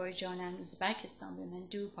 Azerbaijan and Uzbekistan, women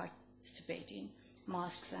do participate in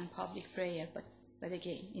mosques and public prayer, but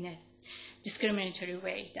again, in a discriminatory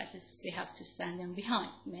way. That is, they have to stand them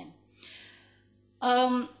behind men.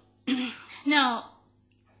 Now,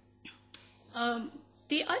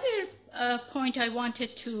 the other point I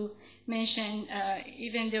wanted to mention,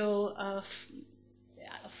 even though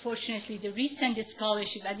fortunately the recent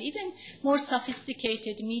scholarship and even more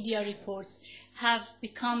sophisticated media reports have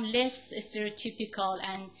become less stereotypical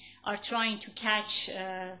and are trying to catch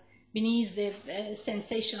beneath the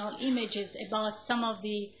sensational images about some of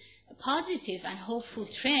the positive and hopeful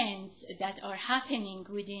trends that are happening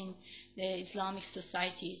within the Islamic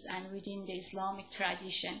societies and within the Islamic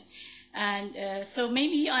tradition. And so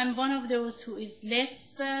maybe I'm one of those who is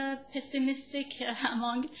less pessimistic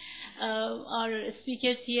among our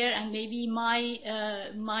speakers here, and maybe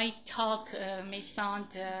my talk may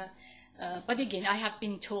sound, but again, I have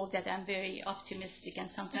been told that I'm very optimistic and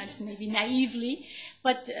sometimes maybe naively.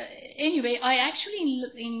 But anyway, I actually,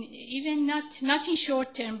 even not in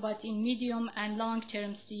short term, but in medium and long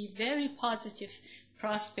term, see very positive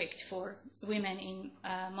prospect for women in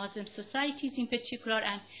Muslim societies in particular,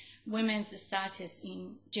 and women's status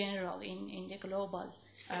in general in the global,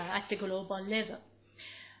 at the global level.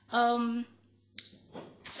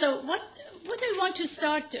 So what I want to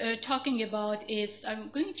start talking about is, I'm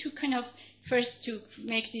going to kind of first to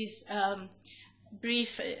make these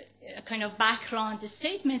brief kind of background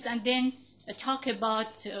statements, and then talk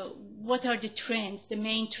about what are the trends, the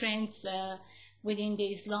main trends within the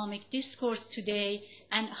Islamic discourse today,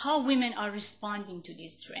 and how women are responding to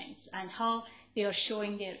these trends, and how they are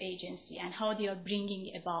showing their agency, and how they are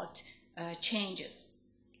bringing about changes.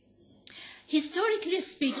 Historically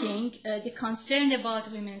speaking, the concern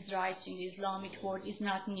about women's rights in the Islamic world is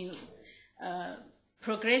not new.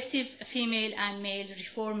 Progressive female and male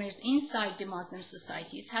reformers inside the Muslim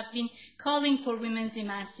societies have been calling for women's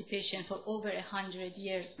emancipation for over 100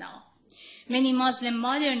 years now. Many Muslim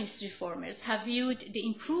modernist reformers have viewed the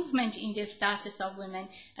improvement in the status of women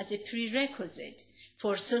as a prerequisite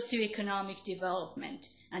for socioeconomic development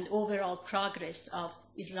and overall progress of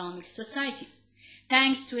Islamic societies.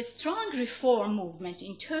 Thanks to a strong reform movement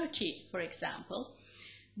in Turkey, for example,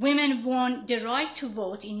 women won the right to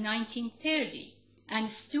vote in 1930 and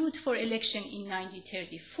stood for election in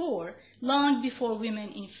 1934, long before women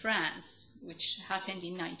in France, which happened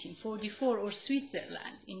in 1944, or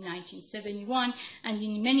Switzerland in 1971, and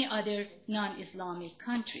in many other non-Islamic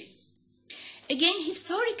countries. Again,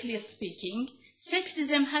 historically speaking,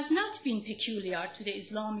 sexism has not been peculiar to the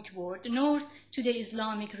Islamic world, nor to the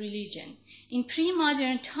Islamic religion. In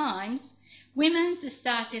pre-modern times, women's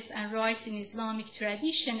status and rights in Islamic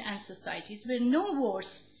tradition and societies were no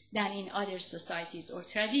worse than in other societies or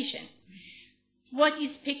traditions. What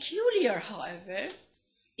is peculiar, however,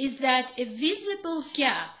 is that a visible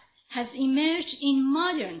gap has emerged in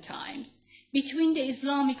modern times between the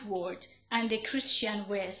Islamic world and the Christian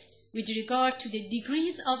West with regard to the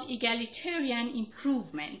degrees of egalitarian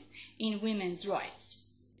improvements in women's rights.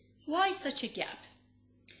 Why such a gap?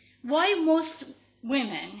 Why most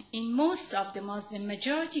women in most of the Muslim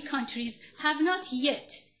majority countries have not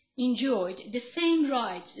yet enjoyed the same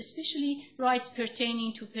rights, especially rights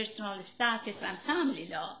pertaining to personal status and family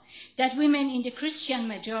law, that women in the Christian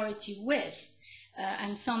majority West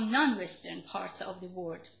and some non-Western parts of the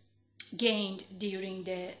world gained during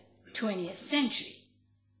the 20th century?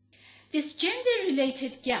 This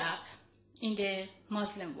gender-related gap in the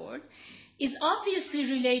Muslim world is obviously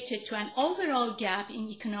related to an overall gap in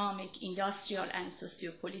economic, industrial, and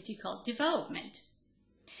socio-political development.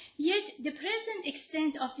 Yet the present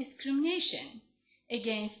extent of discrimination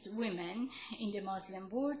against women in the Muslim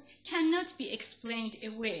world cannot be explained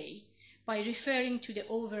away by referring to the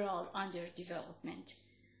overall underdevelopment,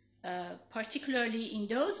 particularly in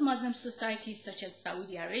those Muslim societies such as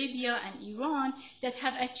Saudi Arabia and Iran that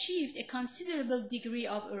have achieved a considerable degree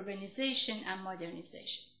of urbanization and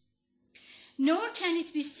modernization. Nor can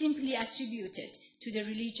it be simply attributed to the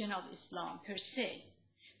religion of Islam per se.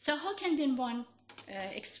 So how can then one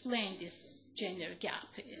explain this gender gap?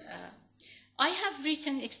 I have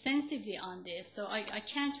written extensively on this, so I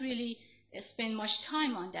can't really spend much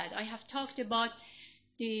time on that. I have talked about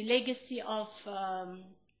the legacy of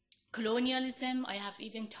colonialism. I have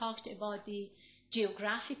even talked about the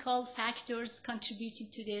geographical factors contributing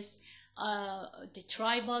to this, the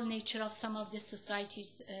tribal nature of some of the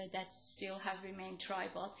societies that still have remained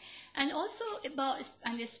tribal, and also about,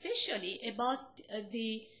 and especially about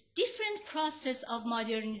the different process of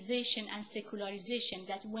modernization and secularization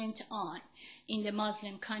that went on in the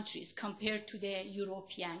Muslim countries compared to the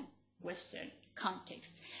European Western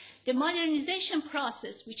context. The modernization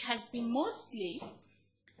process, which has been mostly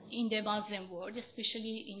in the Muslim world,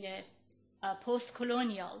 especially in the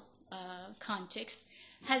post-colonial context,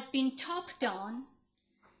 has been top-down,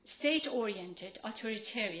 state-oriented,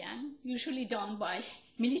 authoritarian, usually done by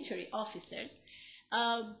military officers,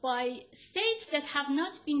 by states that have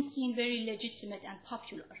not been seen very legitimate and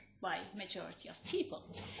popular by majority of people.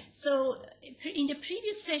 So in the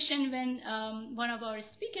previous session, when one of our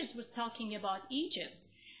speakers was talking about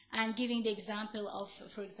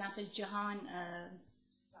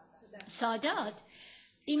Sadat,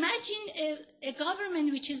 imagine a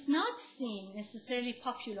government which is not seen necessarily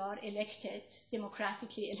popular, elected,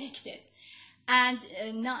 democratically elected, and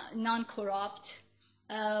non-corrupt,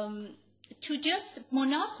 to just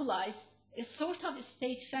monopolize a sort of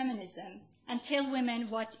state feminism and tell women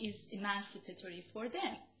what is emancipatory for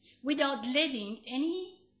them, without letting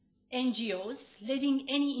any NGOs, letting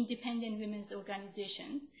any independent women's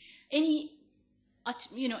organizations, any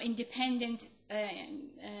independent,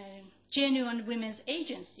 genuine women's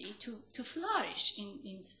agency to flourish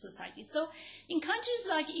in society. So in countries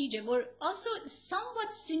like Egypt, or also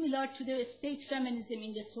somewhat similar to the state feminism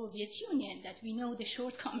in the Soviet Union, that we know the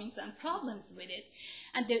shortcomings and problems with it,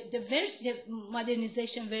 and the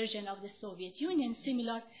modernization version of the Soviet Union,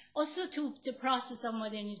 similar also to the process of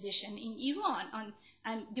modernization in Iran,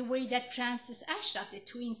 and the way that Princess Ashraf, the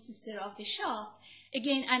twin sister of the Shah,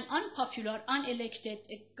 again, an unpopular,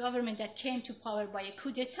 unelected government that came to power by a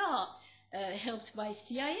coup d'etat helped by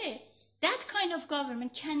CIA, that kind of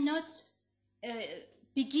government cannot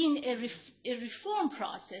begin a reform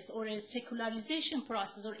process or a secularization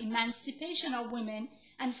process or emancipation of women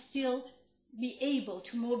and still be able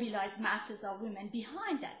to mobilize masses of women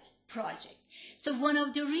behind that project. So one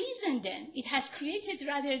of the reasons then it has created,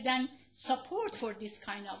 rather than support for this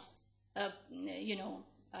kind of,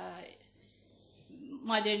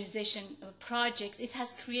 modernization projects, it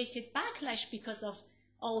has created backlash because of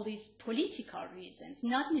all these political reasons,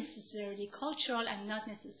 not necessarily cultural and not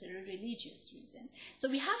necessarily religious reasons. So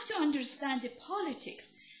we have to understand the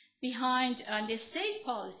politics behind the state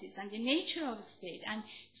policies and the nature of the state, and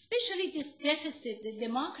especially this deficit, the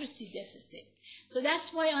democracy deficit. So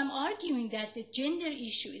that's why I'm arguing that the gender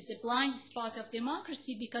issue is the blind spot of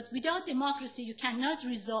democracy, because without democracy you cannot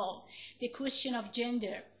resolve the question of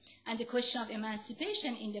gender and the question of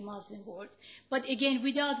emancipation in the Muslim world. But again,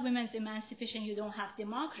 without women's emancipation, you don't have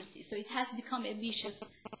democracy. So it has become a vicious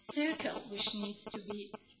circle which needs to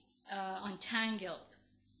be untangled.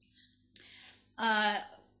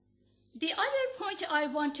 The other point I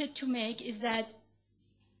wanted to make is that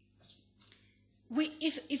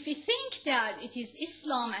if we think that it is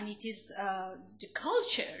Islam and it is the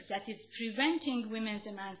culture that is preventing women's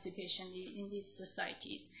emancipation in these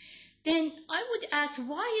societies, then I would ask,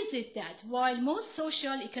 why is it that while most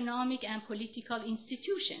social, economic, and political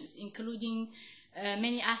institutions, including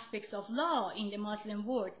many aspects of law in the Muslim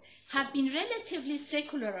world, have been relatively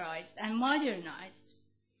secularized and modernized,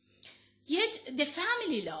 yet the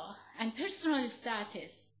family law and personal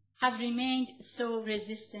status have remained so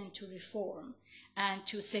resistant to reform and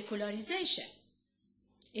to secularization?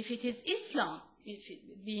 If it is Islam, if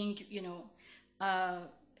it being,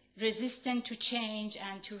 resistant to change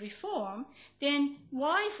and to reform, then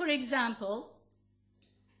why, for example,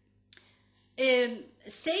 a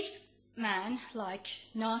statesman like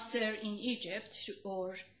Nasser in Egypt,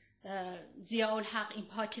 or Zia-ul Haq in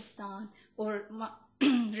Pakistan, or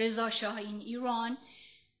Reza Shah in Iran,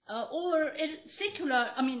 or a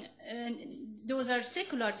secular, those are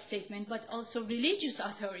secular statements, but also religious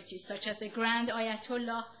authorities such as a grand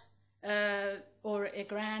Ayatollah or a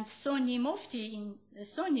grand Sunni Mufti in the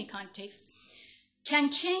Sunni context, can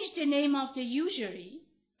change the name of the usury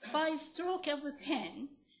by a stroke of a pen.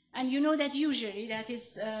 And you know that usury, that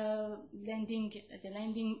is the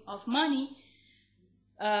lending of money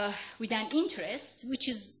with an interest, which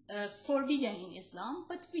is forbidden in Islam.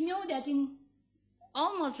 But we know that in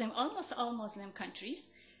almost all Muslim countries,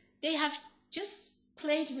 they have just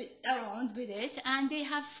played around with it, and they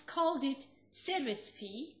have called it service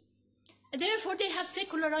fee. Therefore, they have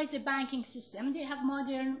secularized the banking system. They have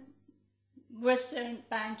modern Western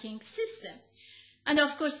banking system. And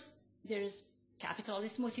of course, there is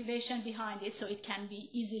capitalist motivation behind it, so it can be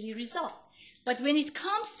easily resolved. But when it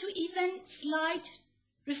comes to even slight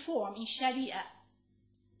reform in Sharia,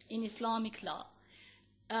 in Islamic law,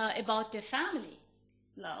 about the family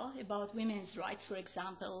law, about women's rights, for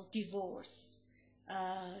example, divorce,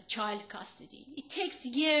 child custody, it takes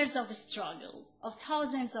years of struggle of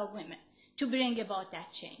thousands of women to bring about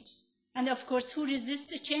that change. And of course, who resists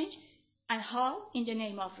the change and how? In the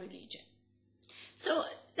name of religion. So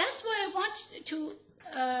that's why I want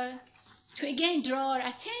to again draw our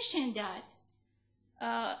attention that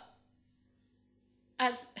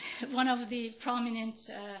as one of the prominent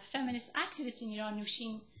feminist activists in Iran,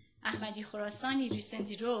 Nushin Ahmadi Khorasani,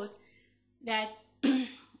 recently wrote that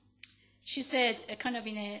she said, kind of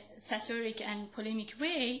in a satiric and polemic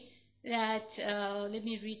way, that, let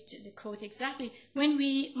me read the quote exactly, when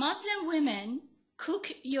we Muslim women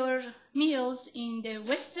cook your meals in the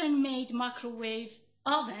Western-made microwave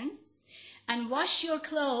ovens and wash your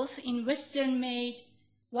clothes in Western-made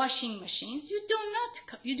washing machines, you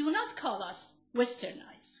do not call us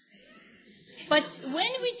westernized. But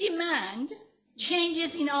when we demand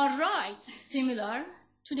changes in our rights similar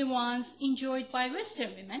to the ones enjoyed by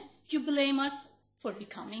Western women, you blame us for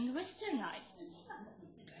becoming westernized.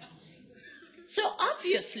 So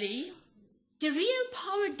obviously, the real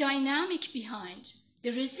power dynamic behind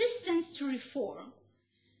the resistance to reform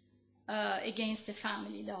against the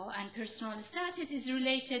family law and personal status is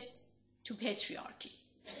related to patriarchy,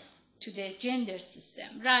 to the gender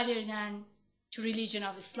system, rather than to religion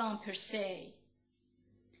of Islam per se.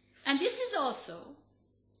 And this is also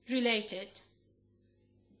related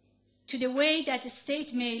to the way that the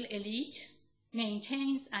state male elite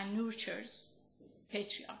maintains and nurtures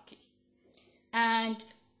patriarchy. And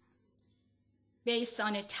based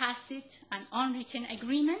on a tacit and unwritten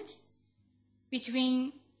agreement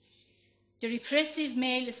between the repressive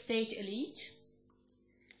male state elite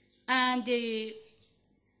and the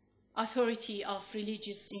authority of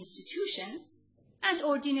religious institutions and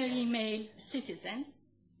ordinary male citizens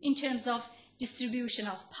in terms of distribution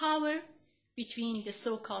of power between the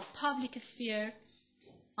so-called public sphere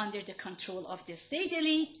under the control of the state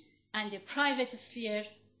elite and the private sphere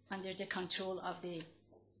under the control of the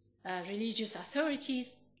religious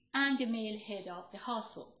authorities and the male head of the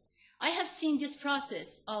household. I have seen this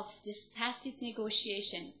process of this tacit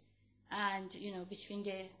negotiation and, between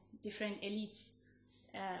the different elites,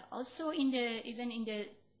 also even in the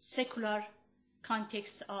secular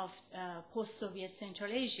context of post-Soviet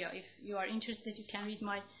Central Asia. If you are interested, you can read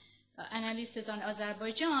my analysis on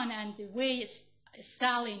Azerbaijan and the way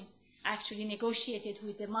Stalin actually negotiated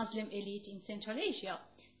with the Muslim elite in Central Asia,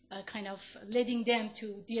 kind of letting them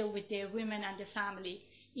to deal with their women and the family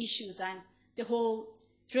issues, and the whole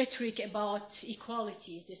rhetoric about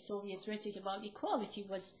equality, the Soviet rhetoric about equality,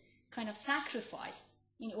 was kind of sacrificed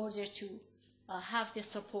in order to have the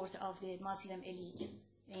support of the Muslim elite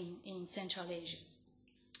in Central Asia.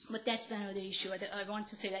 But that's another issue. I want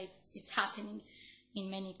to say that it's happening in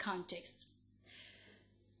many contexts.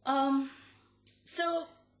 So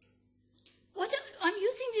I'm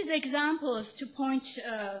using these examples to point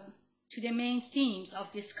to the main themes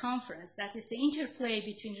of this conference, that is the interplay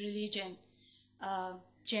between religion,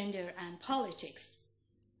 gender, and politics,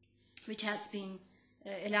 which has been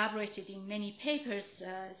elaborated in many papers,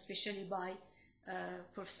 especially by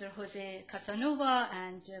Professor Jose Casanova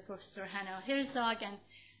and Professor Hannah Herzog and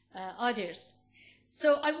others.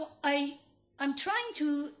 So I'm trying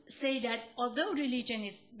to say that although religion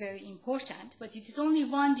is very important, but it is only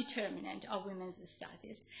one determinant of women's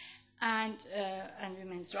status and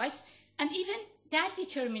women's rights, and even that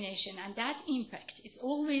determination and that impact is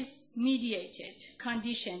always mediated,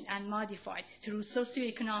 conditioned, and modified through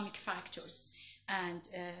socioeconomic factors and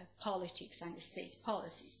politics and state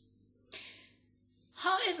policies.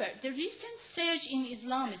 However, the recent surge in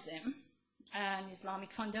Islamism and Islamic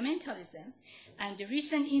fundamentalism and the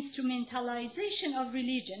recent instrumentalization of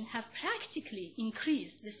religion have practically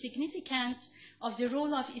increased the significance of the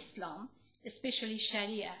role of Islam, especially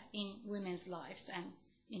Sharia, in women's lives and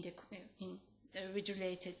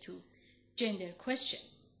related to gender question,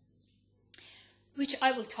 which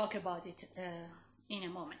I will talk about it in a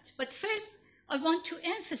moment. But first, I want to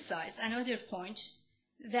emphasize another point,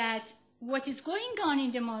 that what is going on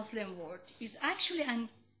in the Muslim world is actually an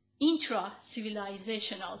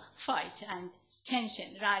intra-civilizational fight and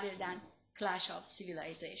tension rather than clash of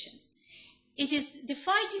civilizations. The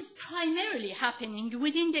fight is primarily happening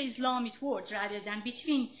within the Islamic world rather than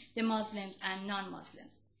between the Muslims and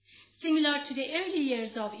non-Muslims. Similar to the early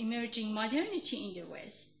years of emerging modernity in the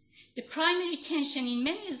West, the primary tension in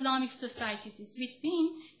many Islamic societies is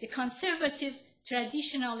between the conservative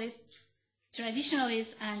traditionalists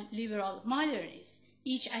and liberal modernists,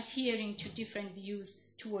 each adhering to different views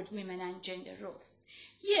toward women and gender roles.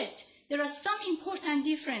 Yet, there are some important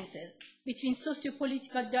differences between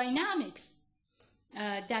socio-political dynamics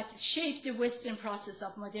that shape the Western process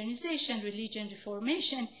of modernization, religion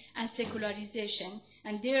reformation, and secularization,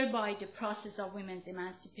 and thereby the process of women's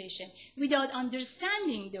emancipation. Without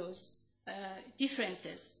understanding those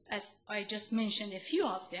differences, as I just mentioned a few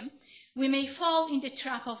of them, we may fall in the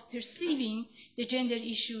trap of perceiving the gender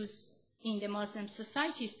issues in the Muslim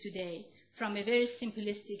societies today from a very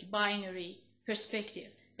simplistic binary perspective,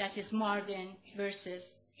 that is modern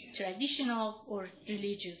versus traditional or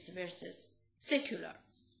religious versus secular.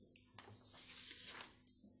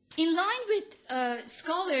 In line with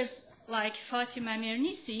scholars like Fatima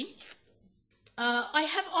Mernissi, I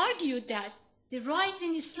have argued that the rise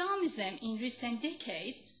in Islamism in recent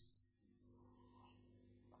decades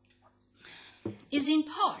is in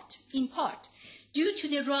part due to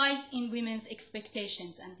the rise in women's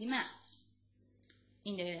expectations and demands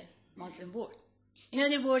in the Muslim world. In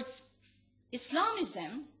other words,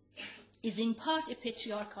 Islamism is in part a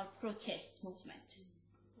patriarchal protest movement.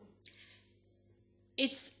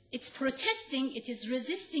 It's protesting, it is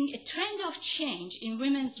resisting a trend of change in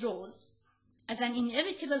women's roles as an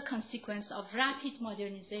inevitable consequence of rapid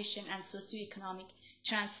modernization and socioeconomic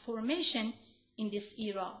transformation in this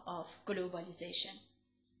era of globalization.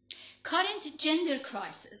 Current gender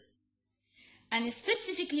crisis, and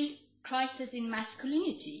specifically crisis in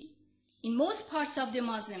masculinity, in most parts of the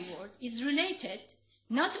Muslim world is related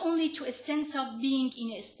not only to a sense of being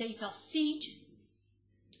in a state of siege,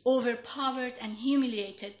 overpowered and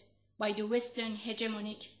humiliated by the Western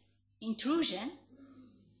hegemonic intrusion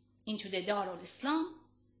into the Dar al-Islam,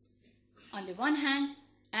 on the one hand,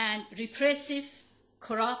 and repressive,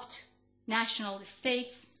 corrupt national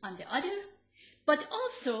states on the other, but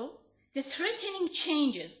also the threatening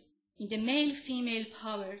changes in the male-female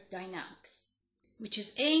power dynamics, which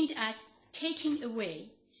is aimed at taking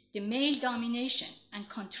away the male domination and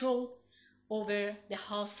control over the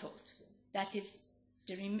household. That is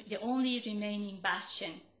the only remaining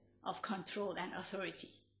bastion of control and authority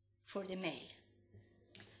for the male.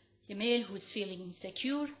 The male who is feeling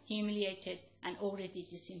insecure, humiliated, and already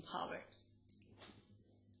disempowered.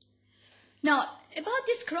 Now, about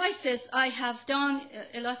this crisis, I have done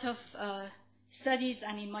a lot of studies,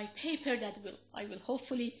 and in my paper that I will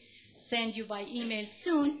hopefully send you by email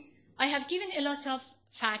soon, I have given a lot of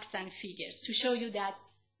facts and figures to show you that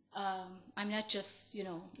I'm not just,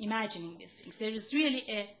 imagining these things. There is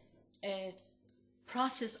really a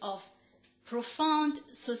process of profound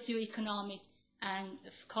socioeconomic and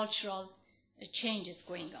cultural changes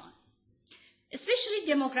going on, especially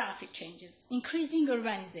demographic changes, increasing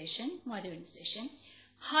urbanization, modernization,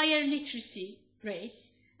 higher literacy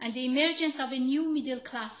rates, and the emergence of a new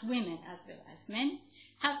middle-class women as well as men,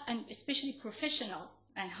 and especially professional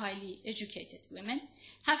and highly educated women,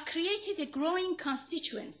 have created a growing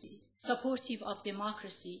constituency supportive of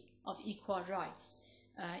democracy, of equal rights,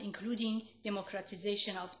 including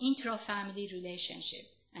democratization of intra-family relationship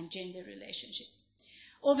and gender relationship.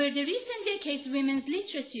 Over the recent decades, women's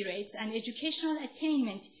literacy rates and educational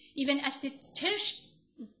attainment, even at the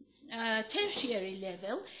tertiary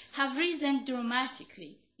level, have risen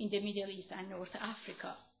dramatically in the Middle East and North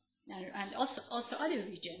Africa, and also other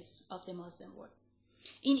regions of the Muslim world.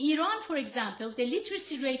 In Iran, for example, the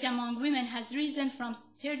literacy rate among women has risen from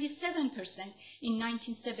 37% in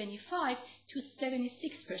 1975 to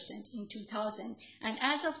 76% in 2000, and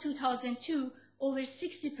as of 2002, over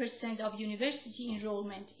 60% of university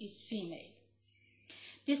enrollment is female.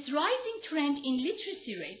 This rising trend in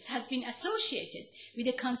literacy rates has been associated with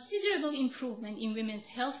a considerable improvement in women's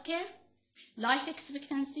healthcare, life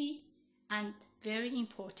expectancy, and, very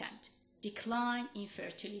important, decline in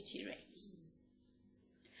fertility rates.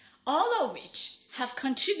 All of which have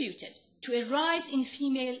contributed to a rise in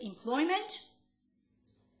female employment,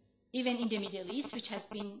 even in the Middle East, which has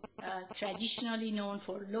been traditionally known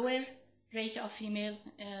for lower rate of female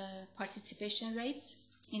participation rates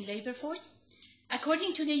in labor force.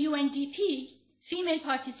 According to the UNDP, female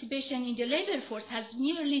participation in the labor force has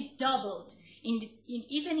nearly doubled,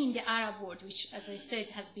 even in the Arab world, which, as I said,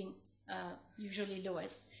 has been usually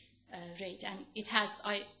lowest rate. And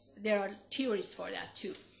there are theories for that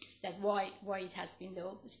too, that why it has been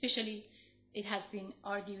low. Especially, it has been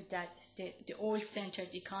argued that the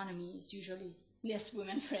oil-centered economy is usually less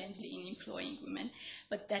women-friendly in employing women,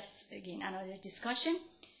 but that's, again, another discussion.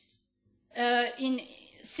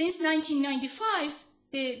 Since 1995,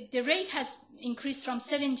 the rate has increased from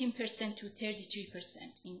 17% to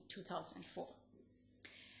 33% in 2004.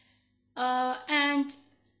 And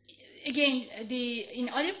again, in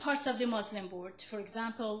other parts of the Muslim world, for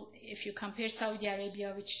example, if you compare Saudi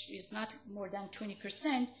Arabia, which is not more than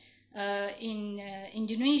 20%, in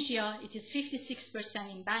Indonesia, it is 56%,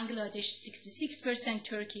 in Bangladesh, 66%,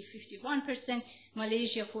 Turkey, 51%,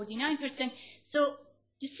 Malaysia, 49%. So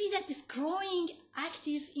you see that this growing,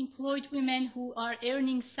 active, employed women who are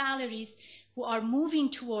earning salaries, who are moving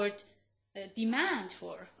toward demand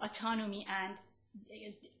for autonomy and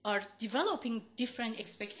are developing different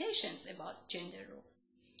expectations about gender roles.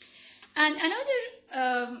 And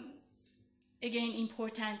another again,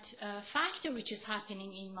 important factor which is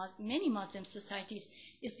happening in many Muslim societies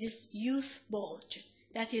is this youth bulge.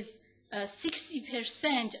 That is,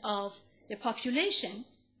 60% of the population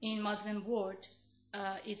in Muslim world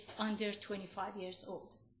is under 25 years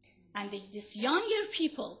old. And these younger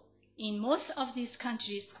people in most of these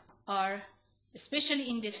countries are, especially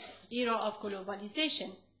in this era of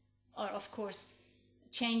globalization, are, of course,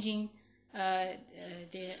 changing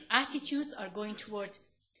their attitudes are going toward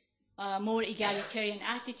more egalitarian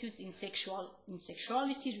attitudes in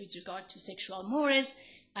sexuality with regard to sexual mores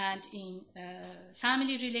and in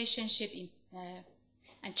family relationship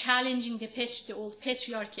and challenging the old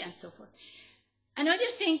patriarchy and so forth. Another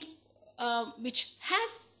thing which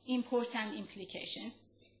has important implications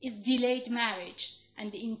is delayed marriage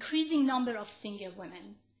and the increasing number of single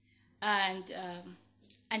women, and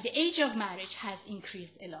the age of marriage has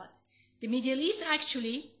increased a lot. The Middle East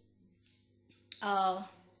actually, for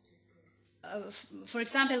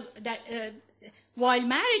example, that while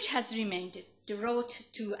marriage has remained the road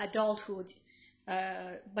to adulthood,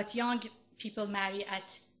 but young people marry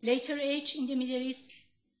at later age in the Middle East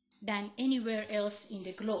than anywhere else in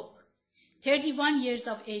the globe. 31 years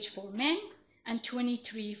of age for men and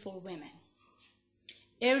 23 for women.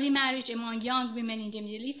 Early marriage among young women in the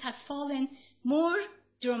Middle East has fallen more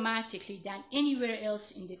dramatically than anywhere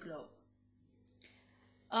else in the globe.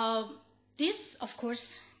 This, of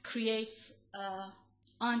course, creates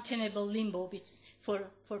untenable limbo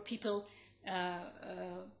for people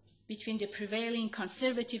between the prevailing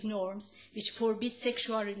conservative norms which forbid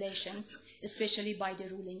sexual relations, especially by the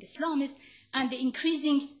ruling Islamists, and the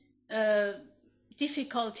increasing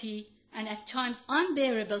difficulty and at times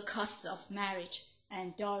unbearable costs of marriage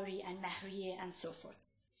and dowry and mahriyeh and so forth.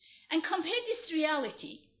 And compare this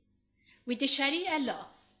reality with the Sharia law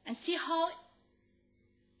and see how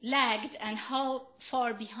lagged and how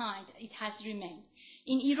far behind it has remained.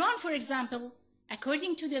 In Iran, for example,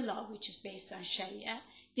 according to the law, which is based on Sharia,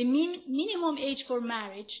 the minimum age for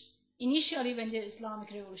marriage, initially when the Islamic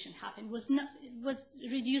Revolution happened, was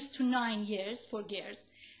reduced to 9 years for girls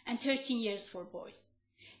and 13 years for boys.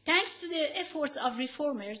 Thanks to the efforts of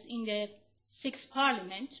reformers in the 6th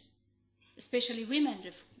Parliament, especially women,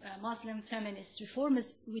 Muslim feminist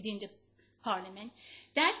reformers within the Parliament,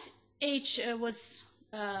 that age was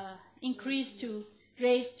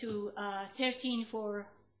raised to 13 for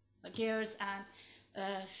girls and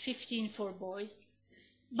 15 for boys.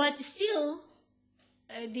 But still,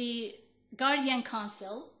 the Guardian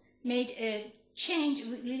Council made a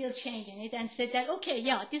little change in it and said that, okay,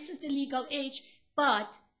 yeah, this is the legal age,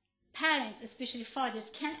 but parents, especially fathers,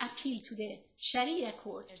 can appeal to the Sharia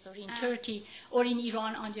courts or in Turkey or in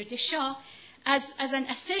Iran under the Shah as an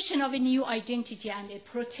assertion of a new identity and a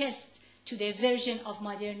protest to the version of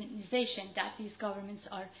modernization that these governments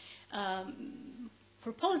are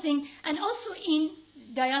proposing, and also in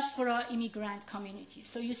diaspora immigrant communities.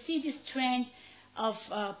 So you see this trend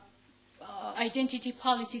of identity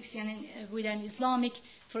politics with an Islamic,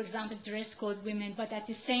 for example, dress code women, but at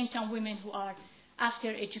the same time women who are after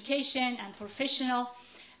education and professional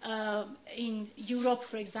in Europe,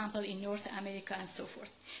 for example, in North America and so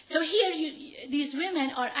forth. So here these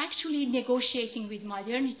women are actually negotiating with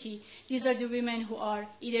modernity. These are the women who are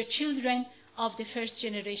either children of the first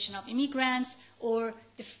generation of immigrants or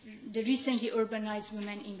the recently urbanized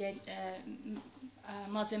women in the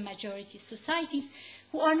Muslim majority societies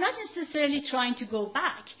who are not necessarily trying to go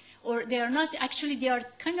back, or they are not actually, they are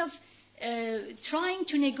kind of trying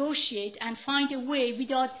to negotiate and find a way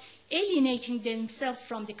without alienating themselves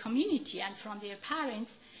from the community and from their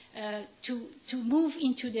parents to move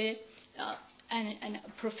into the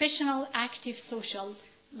professional, active social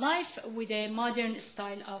life with a modern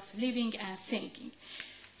style of living and thinking.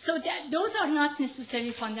 So those are not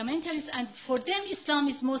necessarily fundamentalists, and for them Islam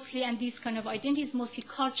is mostly, and this kind of identity is mostly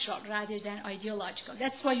cultural rather than ideological.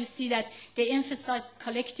 That's why you see that they emphasize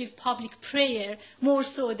collective public prayer more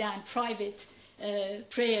so than private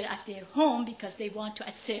prayer at their home, because they want to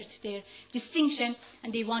assert their distinction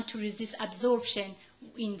and they want to resist absorption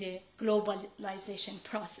in the globalization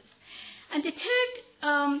process. And the third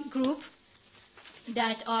group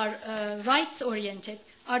that are rights-oriented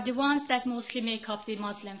are the ones that mostly make up the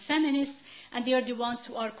Muslim feminists, and they are the ones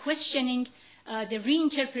who are questioning the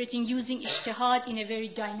reinterpreting, using ijtihad in a very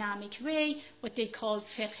dynamic way, what they call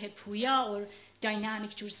fiqh puya, or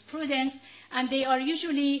dynamic jurisprudence, and they are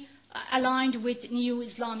usually aligned with new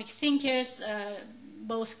Islamic thinkers,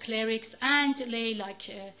 both clerics and lay, like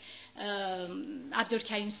Abdul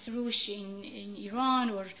Karim Sroush in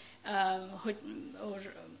Iran, or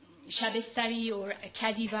Shabestari, or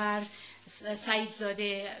Kadivar,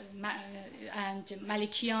 Saidzadeh, and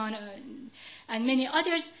Malikian, and many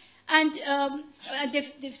others. And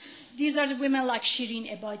these are the women like Shirin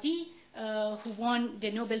Ebadi, who won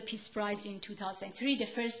the Nobel Peace Prize in 2003, the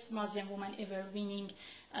first Muslim woman ever winning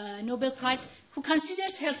Nobel Prize, who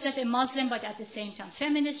considers herself a Muslim but at the same time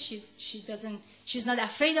feminist. She's not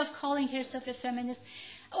afraid of calling herself a feminist.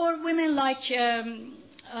 Or women like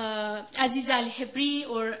Aziz al-Hebri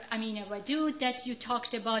or Amina Wadud that you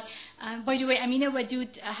talked about. By the way, Amina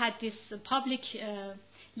Wadud had this public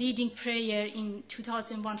leading prayer in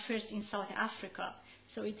 2001 first in South Africa.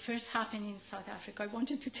 So it first happened in South Africa. I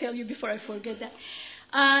wanted to tell you before I forget that.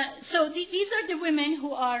 So these are the women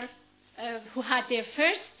who had their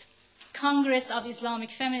first Congress of Islamic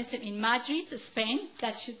Feminism in Madrid, Spain.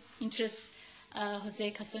 That should interest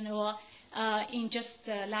Jose Casanova in just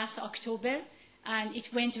last October. And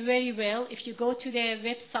it went very well. If you go to the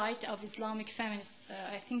website of Islamic Feminists,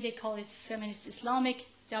 I think they call it Feminist Islamic,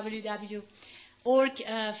 www.org,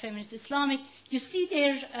 Feminist Islamic, you see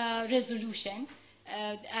their resolution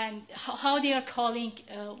and how they are calling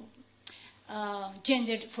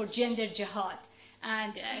gender jihad.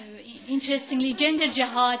 And interestingly, gender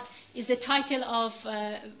jihad is the title of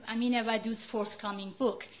Amina Wadud's forthcoming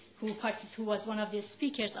book, who was one of the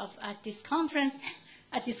speakers at this conference,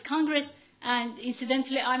 at this Congress. And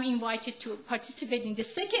incidentally, I'm invited to participate in the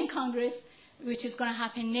second Congress, which is going to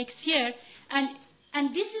happen next year. And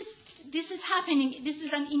this is happening. This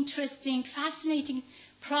is an interesting, fascinating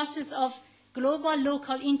process of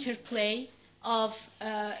global-local interplay of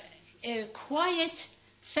a quiet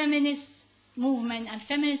feminist movement and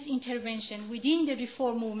feminist intervention within the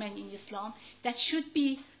reform movement in Islam that should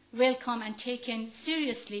be welcome and taken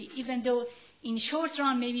seriously, even though in short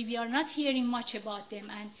run maybe we are not hearing much about them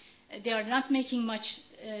and they are not making much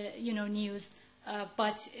news,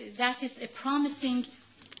 but that is a promising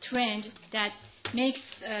trend that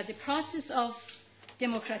makes the process of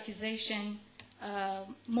democratization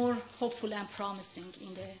more hopeful and promising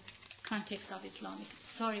in the context of Islamic.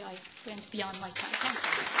 Sorry, I went beyond my time.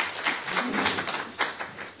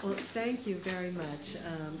 Well, thank you very much.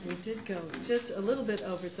 We did go just a little bit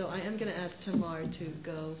over, so I am going to ask Tamar to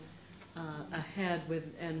go ahead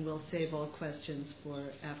with, and we'll save all questions for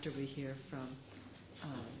after we hear from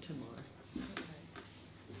Tamar. Okay.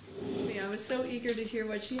 I was so eager to hear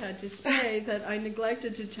what she had to say that I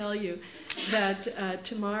neglected to tell you that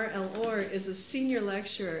Tamar El-Or is a senior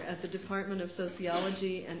lecturer at the Department of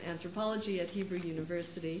Sociology and Anthropology at Hebrew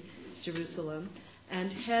University, Jerusalem,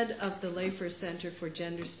 and head of the Lahav Center for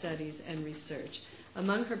Gender Studies and Research.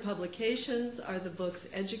 Among her publications are the books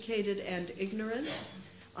Educated and Ignorant,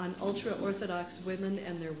 on ultra-Orthodox women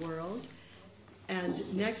and their world, and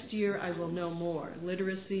Next Year I Will Know More,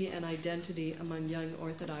 Literacy and Identity Among Young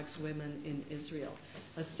Orthodox Women in Israel.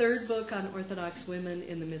 A third book on Orthodox women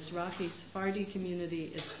in the Mizrahi Sephardi community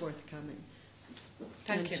is forthcoming.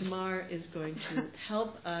 Thank you. Tamar is going to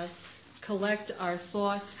help us collect our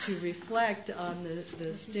thoughts to reflect on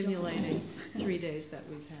the stimulating 3 days that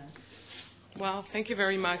we've had. Well, thank you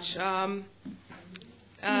very much. I'm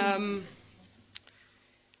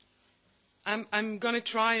going to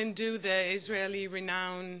try and do the Israeli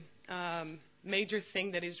renowned major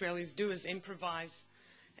thing that Israelis do is improvise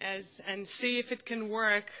and see if it can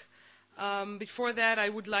work. Before that, I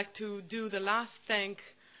would like to do the last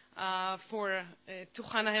thank to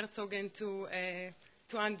Hannah Herzog and to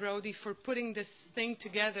Anne Braude for putting this thing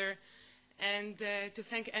together, and to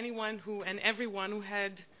thank anyone and everyone who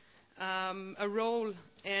had a role,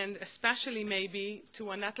 and especially maybe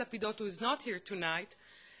to Anat Lapidot, who is not here tonight,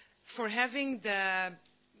 for having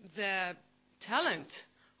the talent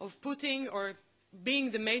of putting or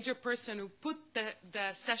being the major person who put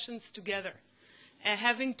the sessions together,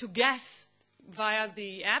 having to guess via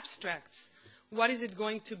the abstracts what is it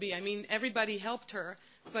going to be. I mean, everybody helped her,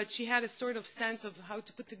 but she had a sort of sense of how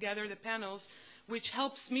to put together the panels, which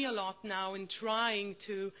helps me a lot now in trying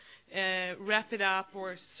to wrap it up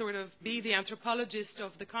or sort of be the anthropologist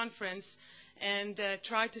of the conference and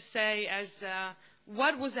try to say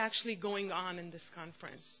what was actually going on in this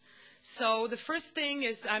conference. So the first thing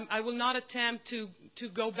is I will not attempt to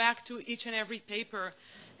go back to each and every paper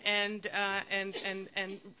and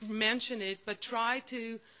mention it, but try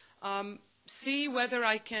to see whether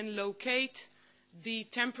I can locate the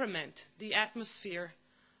temperament, the atmosphere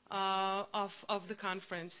of the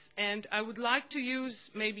conference. And I would like to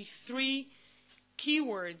use maybe 3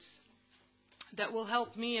 keywords that will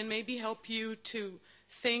help me and maybe help you to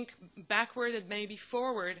think backward and maybe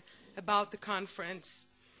forward about the conference.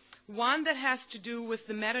 One that has to do with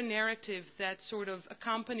the meta-narrative that sort of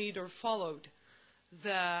accompanied or followed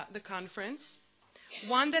the conference.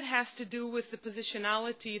 One that has to do with the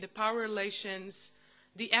positionality, the power relations,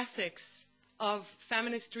 the ethics of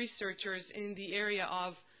feminist researchers in the area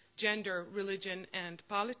of gender, religion, and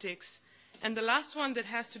politics. And the last one that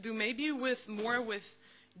has to do maybe more with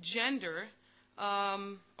gender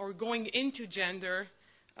or going into gender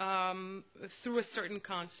through a certain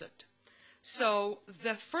concept. So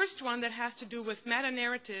the first one that has to do with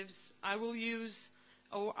meta-narratives, I will use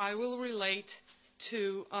or I will relate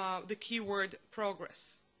to the keyword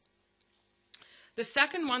progress. The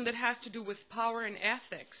second one that has to do with power and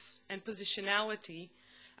ethics and positionality,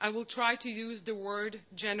 I will try to use the word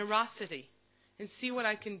generosity and see what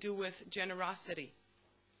I can do with generosity.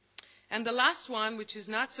 And the last one, which is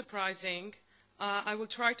not surprising, I will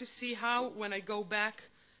try to see how, when I go back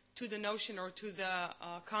to the notion or to the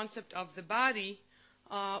concept of the body,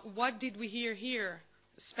 what did we hear here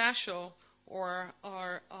special or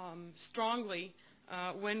strongly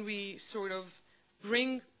when we sort of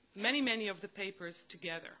bring many of the papers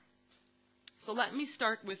together. So let me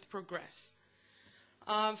start with progress.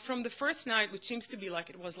 From the first night, which seems to be like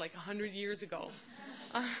it was like 100 years ago,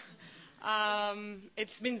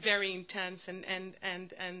 it's been very intense, and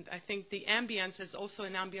I think the ambience is also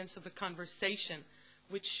an ambience of a conversation,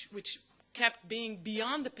 which kept being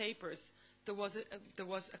beyond the papers. There was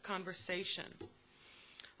a conversation.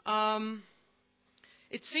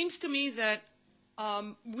 It seems to me that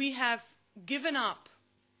we have given up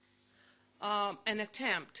an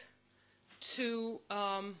attempt to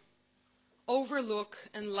overlook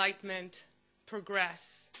enlightenment,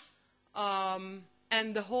 progress, and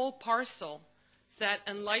the whole parcel that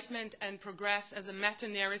enlightenment and progress as a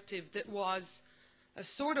meta-narrative that was a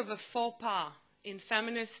sort of a faux pas in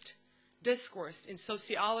feminist discourse, in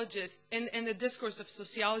sociologists, in the discourse of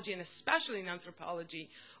sociology and especially in anthropology,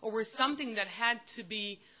 or were something that had to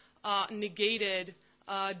be negated,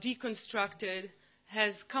 deconstructed,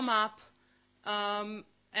 has come up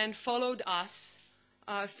and followed us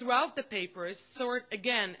throughout the papers, sort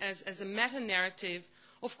again as a meta-narrative.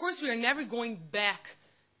 Of course, we are never going back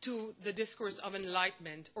to the discourse of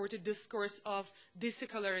enlightenment or to discourse of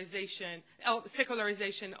desecularization,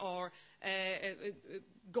 secularization, or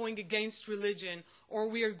going against religion, or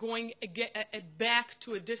we are going back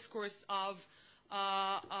to a discourse of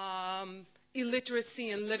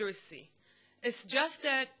illiteracy and literacy. It's just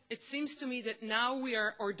that it seems to me that now we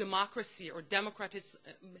are, or democracy, or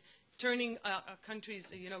turning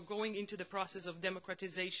countries, going into the process of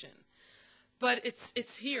democratization. But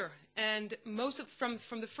it's here, and from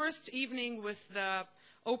the first evening with the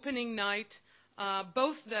opening night,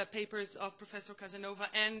 both the papers of Professor Casanova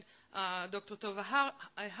and Dr. Tova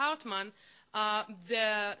Hartman,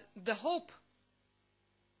 the hope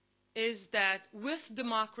is that with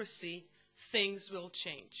democracy, things will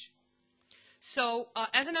change. So,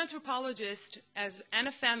 as an anthropologist, and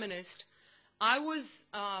a feminist, I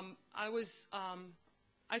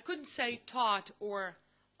couldn't say taught or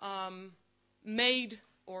made,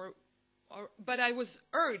 but I was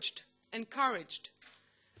urged, encouraged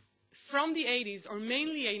from the 80s, or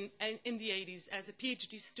mainly in the 80s as a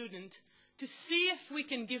PhD student, to see if we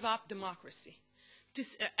can give up democracy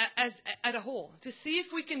as a whole, to see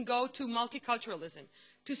if we can go to multiculturalism,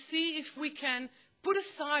 to see if we can put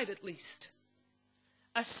aside at least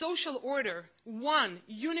a social order, one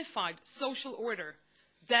unified social order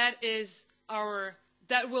that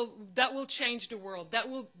will change the world, that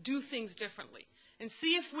will do things differently, and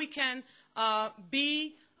see if we can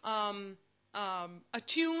be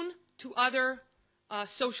attuned to other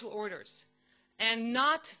social orders and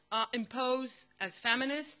not impose, as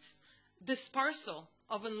feminists, this parcel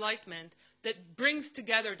of enlightenment that brings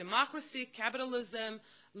together democracy, capitalism,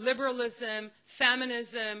 liberalism,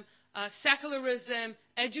 feminism, secularism,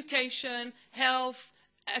 education, health,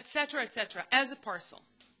 etc., as a parcel.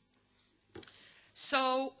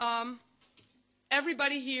 So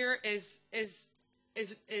everybody here is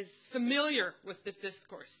familiar with this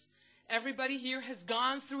discourse. Everybody here has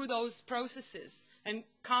gone through those processes and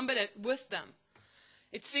combated with them.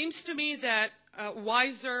 It seems to me that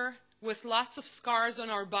wiser, with lots of scars on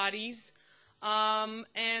our bodies,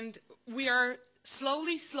 and we are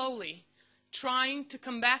slowly trying to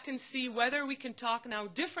come back and see whether we can talk now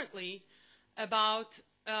differently about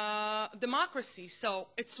democracy. So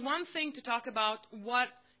it's one thing to talk about what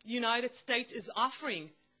United States is offering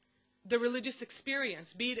the religious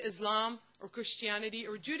experience, be it Islam or Christianity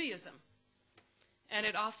or Judaism. And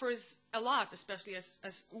it offers a lot, especially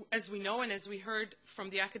as we know and as we heard from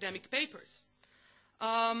the academic papers.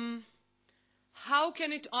 How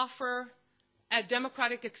can it offer a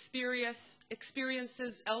democratic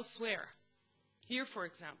experiences elsewhere? Here, for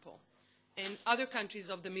example, in other countries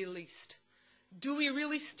of the Middle East. Do we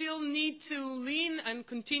really still need to lean and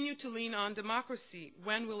continue to lean on democracy?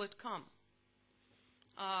 When will it come?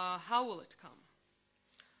 How will it come?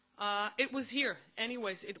 It was here,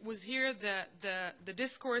 anyways. It was here the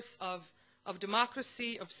discourse of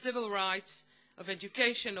democracy, of civil rights, of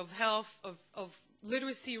education, of health, of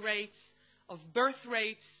literacy rates, of birth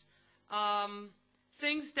rates,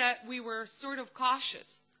 things that we were sort of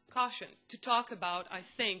cautious caution to talk about, I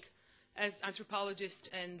think, as anthropologists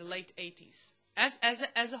in the late 80s,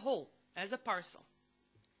 as a whole, as a parcel.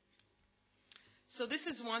 So this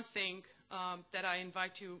is one thing that I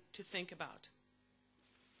invite you to think about.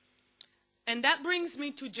 And that brings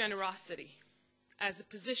me to generosity as a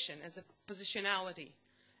position, as a positionality,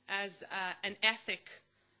 as an ethic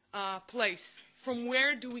place. From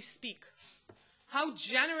where do we speak? How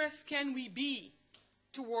generous can we be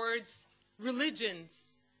towards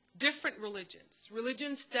religions, different religions,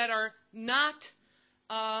 religions that are not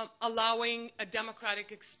allowing a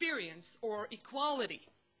democratic experience or equality?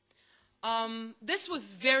 This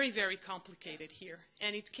was very, very complicated here,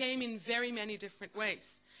 and it came in very many different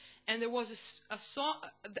ways. And there was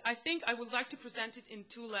I think I would like to present it in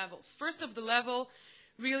two levels. First, of the level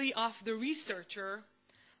really of the researcher.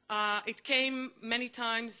 It came many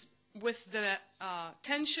times with the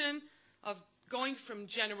tension of going from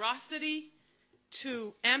generosity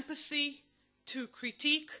to empathy, to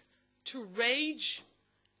critique, to rage,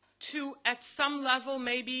 to at some level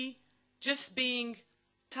maybe just being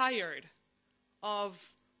tired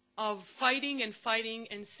of fighting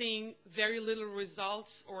and seeing very little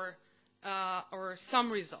results or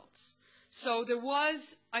some results. So there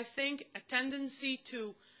was, I think, a tendency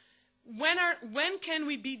to when can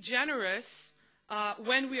we be generous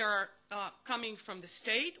when we are coming from the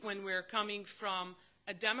state, when we're coming from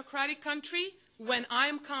a democratic country, when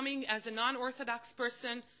I'm coming as a non-Orthodox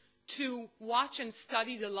person to watch and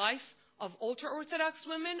study the life of ultra-Orthodox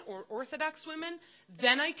women or Orthodox women,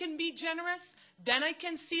 then I can be generous, then I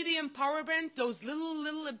can see the empowerment, those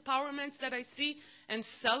little empowerments that I see, and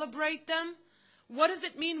celebrate them. What does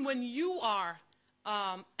it mean when you are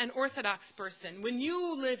an Orthodox person, when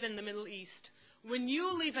you live in the Middle East, when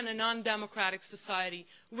you live in a non-democratic society,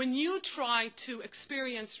 when you try to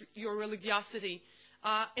experience your religiosity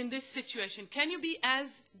in this situation? Can you be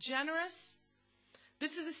as generous?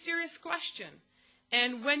 This is a serious question.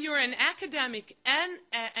 And when you're an academic and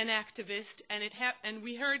an activist, and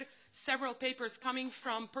we heard several papers coming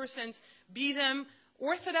from persons, be them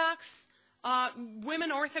Orthodox,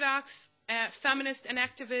 women Orthodox, feminist and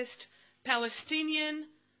activist, Palestinian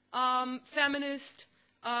feminist,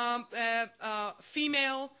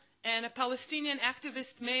 female, and a Palestinian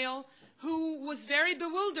activist male, who was very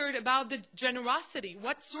bewildered about the generosity.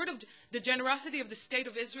 What sort of the generosity of the State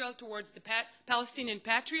of Israel towards the Palestinian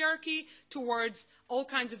Patriarchy, towards all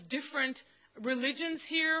kinds of different religions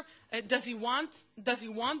here? Does he want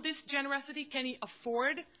this generosity? Can he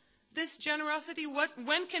afford this generosity?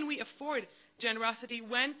 When can we afford generosity?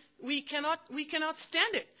 When we cannot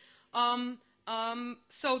stand it.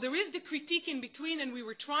 So there is the critique in between, and we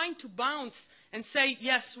were trying to bounce and say,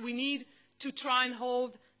 yes, we need to try and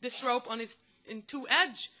hold this rope on its two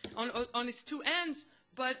ends.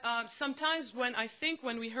 But sometimes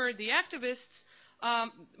when we heard the activists,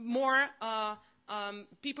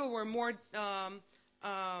 people were more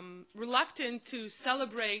reluctant to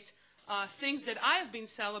celebrate things that I have been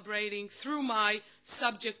celebrating through my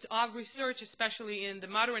subject of research, especially in the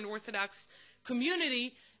modern Orthodox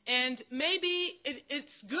community. And maybe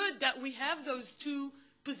it's good that we have those two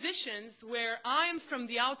positions where I am from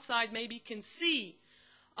the outside, maybe can see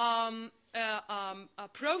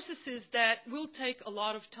processes that will take a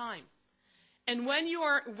lot of time. And when you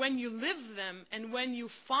live them and when you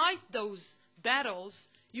fight those battles,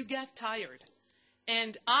 you get tired.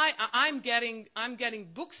 And I'm getting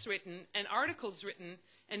books written and articles written,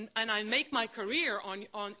 and I make my career on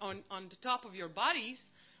the top of your bodies.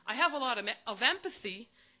 I have a lot of empathy,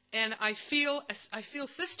 and I feel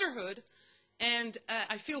sisterhood, and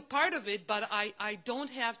I feel part of it, but I don't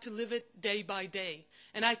have to live it day by day.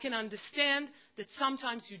 And I can understand that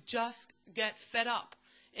sometimes you just get fed up.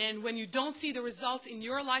 And when you don't see the results in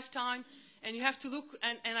your lifetime, and you have to look,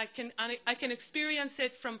 and I can experience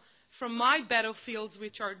it from my battlefields,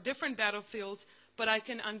 which are different battlefields, but I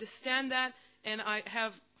can understand that, and I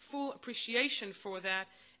have full appreciation for that.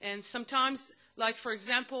 And sometimes, like for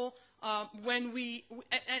example, when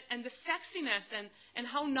and the sexiness and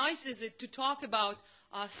how nice is it to talk about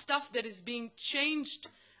stuff that is being changed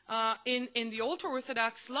in the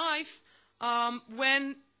ultra-Orthodox life,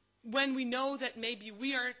 when we know that maybe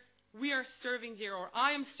we are serving here, or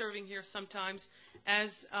I am serving here sometimes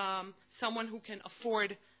as someone who can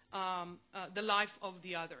afford the life of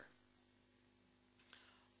the other.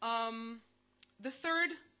 The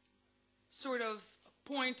third sort of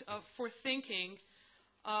point for thinking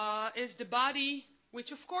is the body,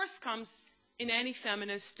 which of course comes in any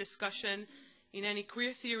feminist discussion, in any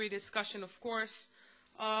queer theory discussion, of course,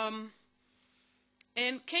 and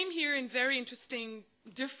came here in very interesting,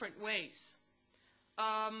 different ways.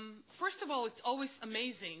 first of all, it's always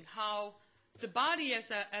amazing how the body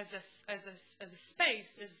as a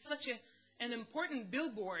space is such an important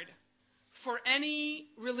billboard for any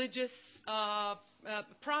religious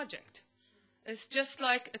project. It's just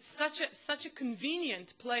like it's such a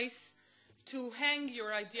convenient place to hang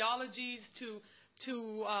your ideologies, to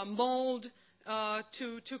mold,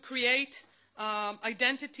 to create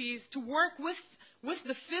identities, to work with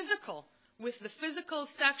the physical,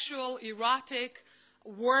 sexual, erotic,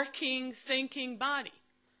 working, thinking body.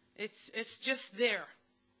 It's just there.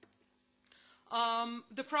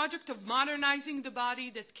 The project of modernizing the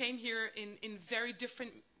body that came here in very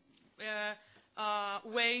different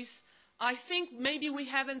ways. I think maybe we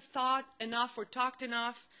haven't thought enough or talked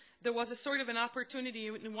enough. There was a sort of an opportunity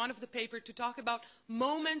in one of the papers to talk about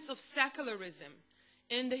moments of secularism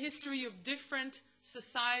in the history of different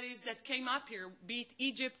societies that came up here, be it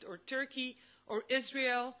Egypt or Turkey or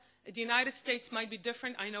Israel. The United States might be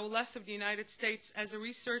different. I know less of the United States as a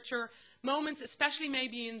researcher. Moments, especially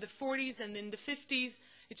maybe in the 40s and in the 50s,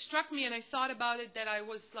 it struck me, and I thought about it, that I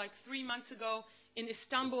was like 3 months ago in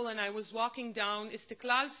Istanbul, and I was walking down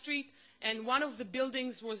Istiklal Street, and one of the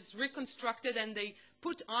buildings was reconstructed, and they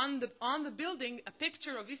put on the building a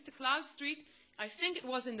picture of Istiklal Street. I think it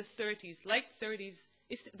was in the 30s, late 30s,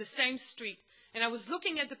 the same street. And I was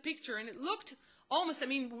looking at the picture, and it looked almost, I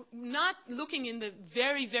mean, not looking in the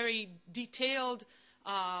very, very detailed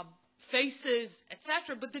faces,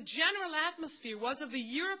 etc., but the general atmosphere was of a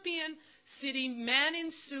European city, men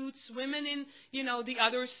in suits, women in, the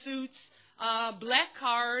other suits, black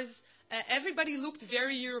cars. Everybody looked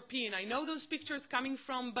very European. I know those pictures coming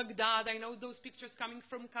from Baghdad. I know those pictures coming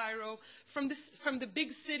from Cairo, from the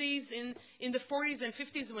big cities in the 40s and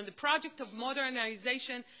 50s when the project of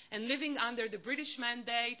modernization and living under the British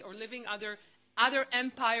mandate or living under other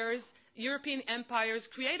empires, European empires,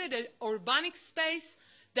 created an urbanic space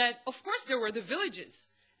that, of course, there were the villages.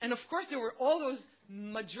 And, of course, there were all those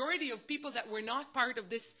majority of people that were not part of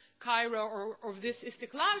this Cairo or of this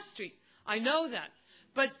Istiklal Street. I know that.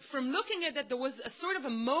 But from looking at that, there was a sort of a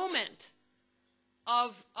moment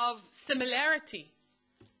of similarity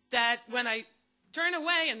that when I turned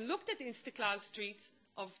away and looked at the Istiklal Street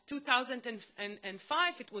of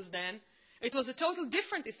 2005, it was then, it was a total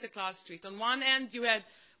different Istiklal Street. On one end, you had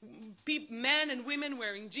men and women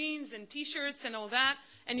wearing jeans and T-shirts and all that,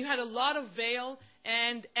 and you had a lot of veil,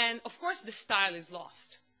 and of course, the style is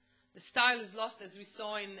lost. The style is lost, as we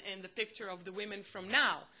saw in the picture of the women from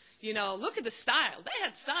now. Look at the style. They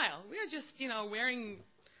had style. We were just, wearing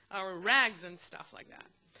our rags and stuff like that.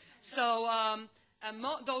 So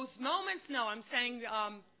those moments, no, I'm saying,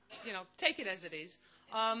 take it as it is.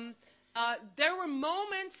 There were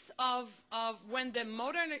moments of when the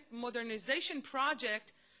modernization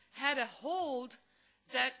project had a hold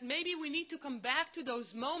that maybe we need to come back to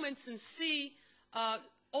those moments and see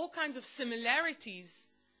all kinds of similarities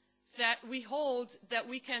that we hold, that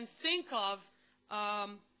we can think of,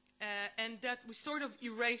 and that we sort of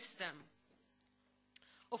erase them.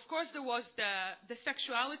 Of course, there was the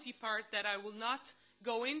sexuality part that I will not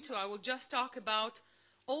go into. I will just talk about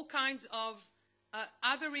all kinds of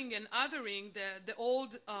othering and othering, the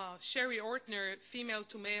old Sherry Ortner female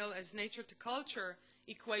to male as nature to culture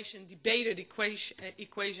equation, debated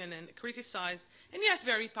equation and criticized, and yet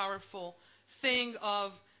very powerful thing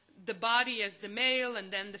of the body as the male,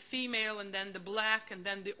 and then the female, and then the black, and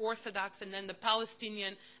then the Orthodox, and then the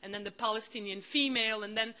Palestinian, and then the Palestinian female,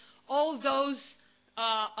 and then all those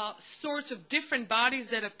sorts of different bodies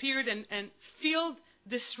that appeared and filled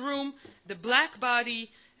this room, the black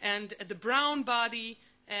body and the brown body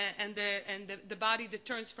and the body that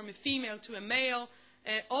turns from a female to a male.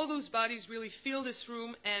 All those bodies really fill this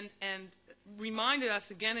room and reminded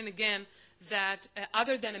us again and again that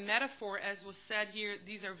other than a metaphor, as was said here,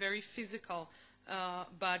 these are very physical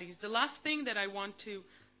bodies. The last thing that I want to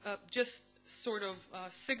just sort of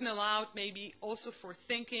signal out, maybe also for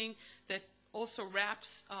thinking, that also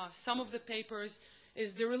wraps some of the papers,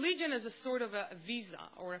 is the religion as a sort of a visa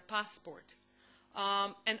or a passport.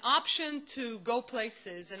 An option to go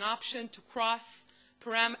places, an option to cross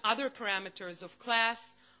other parameters of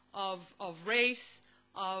class, of race,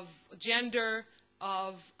 of gender,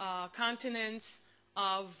 of continents,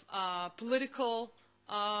 of political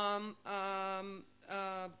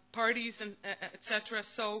parties, and etc.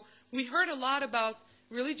 So we heard a lot about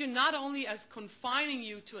religion not only as confining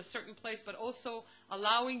you to a certain place, but also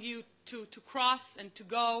allowing you to cross and to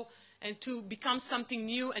go and to become something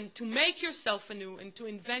new and to make yourself anew and to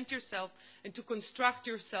invent yourself and to construct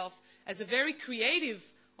yourself as a very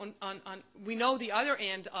creative, we know the other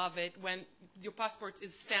end of it when your passport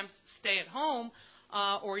is stamped stay at home,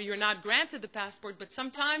 or you're not granted the passport, but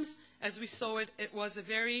sometimes, as we saw it, it was a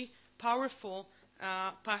very powerful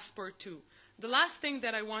passport too. The last thing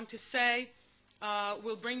that I want to say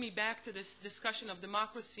will bring me back to this discussion of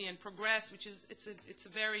democracy and progress, which is it's a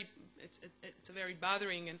very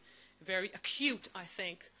bothering and very acute, I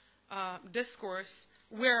think, discourse.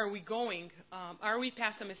 Where are we going? Are we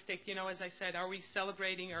pessimistic? You know, as I said, are we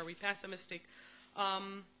celebrating? Are we pessimistic?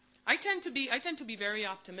 I tend to be very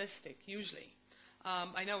optimistic usually.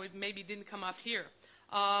 I know it maybe didn't come up here.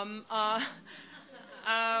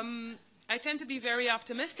 I tend to be very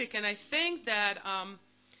optimistic, and I think that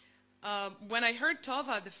when I heard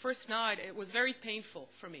Tova the first night, it was very painful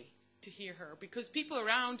for me to hear her, because people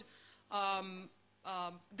around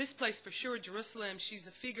this place, for sure, Jerusalem, she's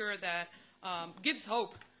a figure that gives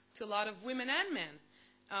hope to a lot of women and men.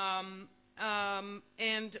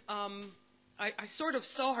 I sort of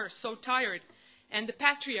saw her so tired, and the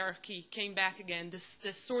patriarchy came back again, this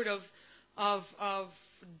sort of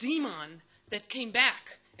demon that came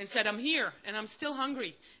back and said, I'm here, and I'm still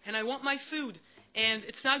hungry, and I want my food, and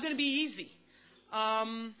it's not going to be easy.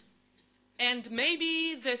 And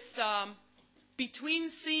maybe this, between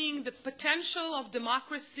seeing the potential of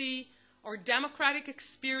democracy or democratic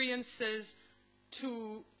experiences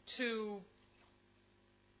to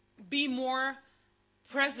be more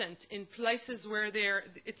present in places where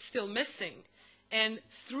it's still missing, and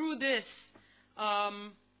through this,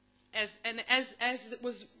 as it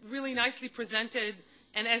was really nicely presented,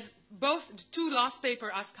 and as both the two last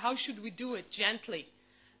papers ask, how should we do it gently,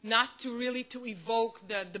 not to really to evoke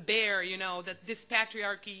the bear, you know, that this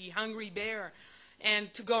patriarchy, hungry bear,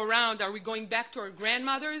 and to go around, are we going back to our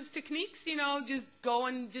grandmother's techniques, you know, just go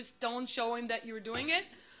and just don't show him that you're doing it?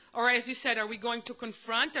 Or as you said, are we going to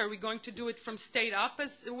confront? Are we going to do it from state up,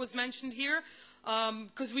 as it was mentioned here?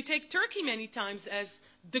 Because we take Turkey many times as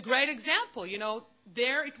the great example. You know,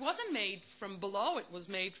 there it wasn't made from below, it was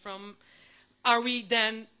made from... Are we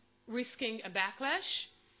then risking a backlash?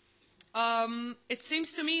 It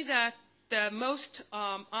seems to me that the most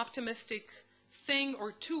optimistic thing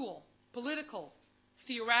or tool, political,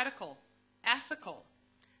 theoretical, ethical,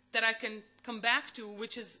 that I can come back to,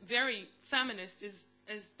 which is very feminist, is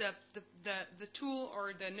the tool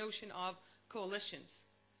or the notion of coalitions.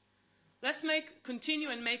 Let's continue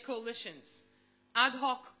and make coalitions, ad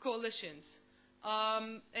hoc coalitions.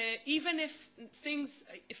 Even if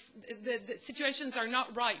the situations are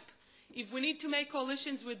not ripe, if we need to make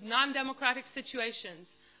coalitions with non-democratic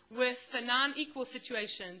situations, with non-equal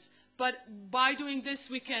situations, but by doing this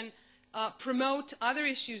we can promote other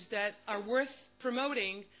issues that are worth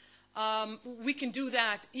promoting, we can do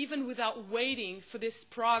that even without waiting for this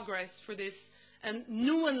progress, for this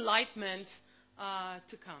new enlightenment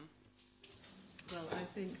to come. Well, I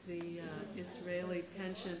think the Israeli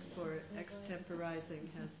penchant for extemporizing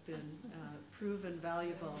has been proven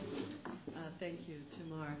valuable. Thank you,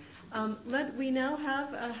 Tamar. We now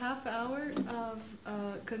have a half hour of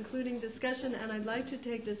concluding discussion, and I'd like to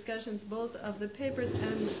take discussions both of the papers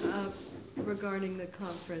and regarding the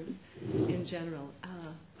conference in general.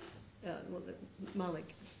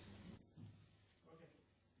 Malik.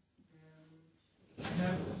 I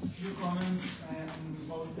have a few comments on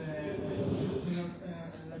both Pnina's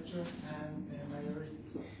lecture and Nayereh.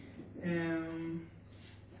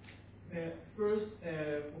 First,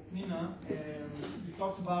 for Pnina, we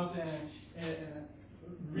talked about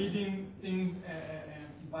reading things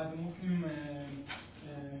by the Muslim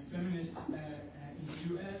feminists in the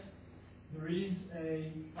US. There is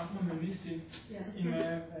a Fatma Menisi in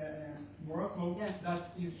Morocco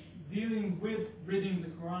that is dealing with reading the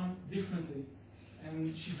Quran differently.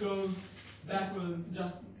 And she goes backward,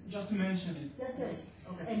 just to mention it. Yes, yes.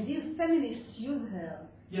 Okay. And these feminists use her.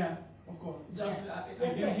 Yeah, of course. Just Yeah.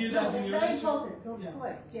 I didn't hear that in your very lecture. important. Don't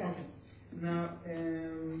correct. Yeah. Okay. Now,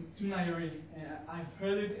 to Nayereh, I've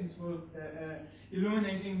heard it. It was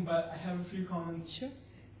illuminating, but I have a few comments. Sure.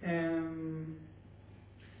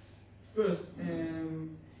 First,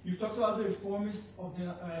 you've talked about the reformists of the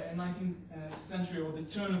 19th century, or the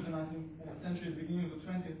turn of the 19th century, the beginning of the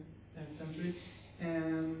 20th century.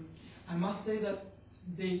 I must say that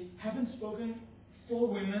they haven't spoken for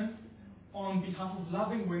women on behalf of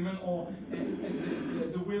loving women or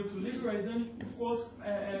the will to liberate them. Of course,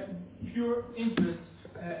 pure interest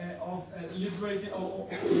of liberating or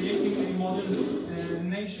creating a modern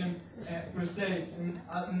nation per se, and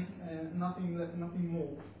nothing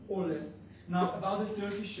more or less. Now, about the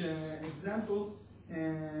Turkish example,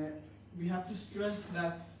 we have to stress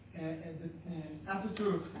that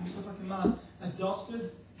Atatürk, Mustafa Kemal,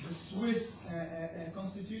 adopted the Swiss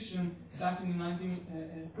constitution back in the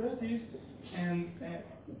 1930s, and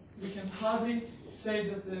we can hardly say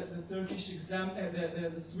that the Turkish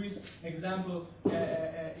the Swiss example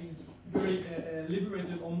is very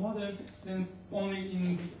liberated or modern, since only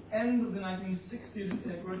in the end of the 1960s,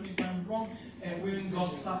 correct me if I'm wrong, women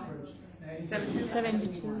got suffrage. 72.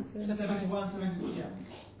 71, 72, yeah.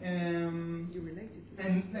 You related.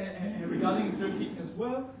 And regarding Turkey as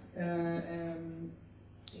well,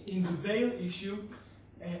 in the veil issue,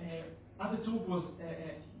 Atatürk was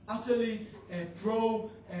utterly pro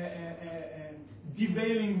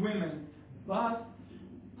deveiling women, but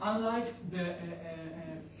unlike the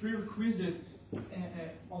prerequisite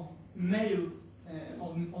of male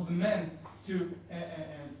of the men to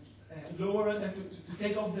lower to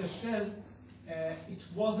take off their fez, it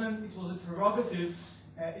was a prerogative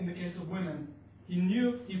in the case of women. He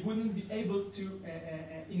knew he wouldn't be able to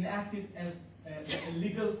enact it as a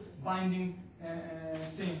legal binding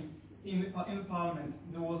thing in the parliament.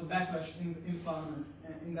 There was a backlash in parliament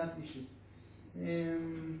in that issue.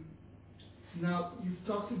 Now, you've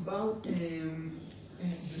talked about the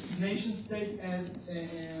nation state as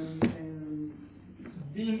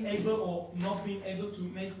being able or not being able to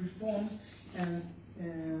make reforms, and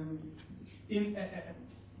in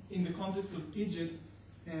the context of Egypt,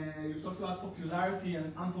 you've talked about popularity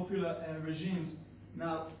and unpopular regimes.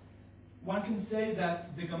 Now, one can say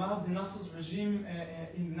that the Gamal Abdel Nasser's regime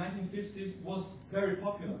in the 1950s was very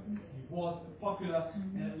popular. He was a popular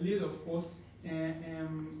leader, of course.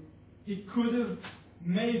 He could have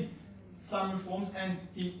made some reforms, and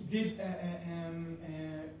he did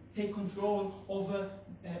take control over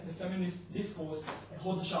the feminist discourse.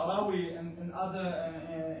 Hod Sha'arawi and other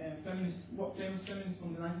famous feminists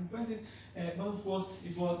from the 1920s, but of course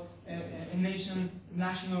it was a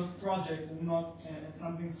national project and not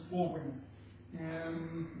something for women.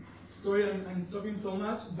 Sorry, I'm talking so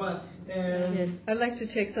much, but Yes, I'd like to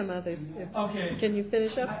take some others. okay. Can you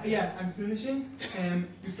finish up? Yeah, I'm finishing.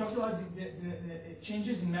 You've talked about the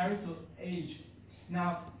changes in marital age.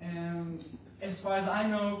 Now, as far as I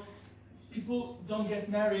know, people don't get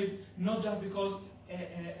married not just because,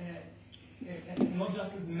 not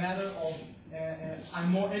just as a matter of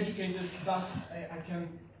I'm more educated, thus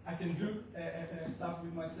I can do stuff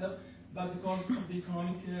with myself, but because of the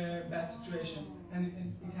economic bad situation, and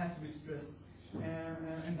it has to be stressed,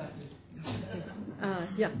 and that's it.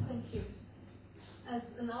 Yeah. Thank you.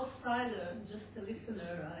 As an outsider, just a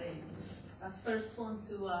listener, I first want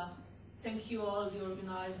to thank you all, the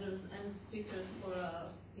organizers and the speakers, for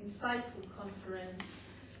an insightful conference.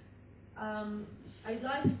 I'd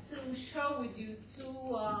like to share with you two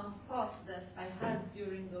thoughts that I had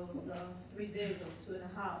during those 3 days or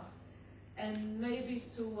 2.5, and maybe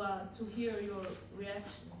to hear your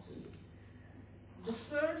reaction to it. The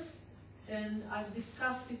first, and I've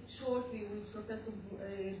discussed it shortly with Professor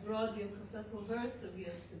Braude and Professor Herzog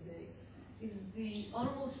yesterday, is the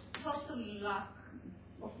almost total lack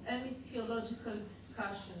of any theological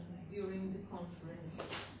discussion during the conference.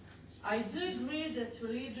 I do agree that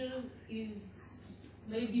religion is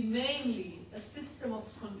maybe mainly a system of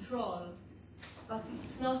control, but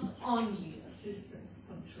it's not only a system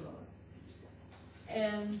of control.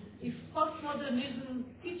 And if postmodernism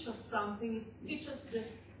teaches something, it teaches that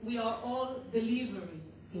we are all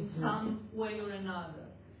believers in some way or another.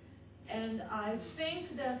 And I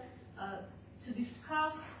think that to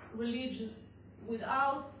discuss religious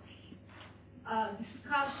without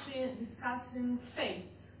discussing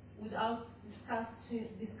faith, without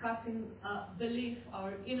discussing belief,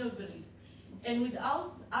 our inner belief, and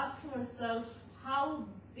without asking ourselves how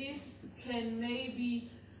this can maybe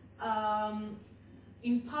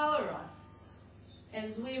empower us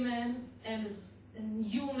as women and as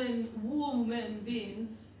human woman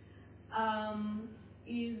beings,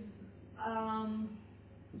 is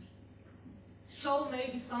show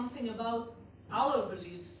maybe something about our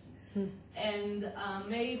beliefs, and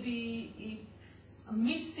maybe it's a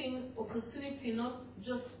missing opportunity not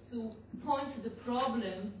just to point to the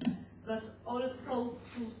problems, but also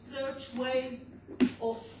to search ways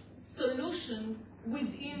of solution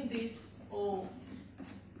within this or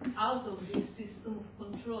out of this system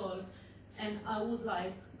of control. And I would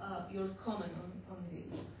like your comment on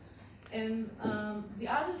this. And the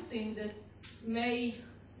other thing that may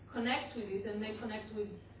connect with it, and may connect with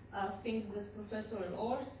things that Professor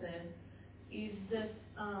Orr said, is that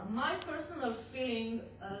my personal feeling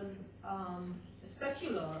as a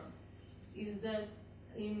secular is that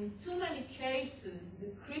in too many cases the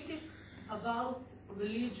critic about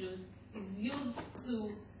religious is used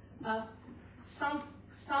to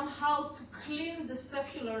somehow to clean the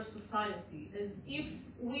secular society, as if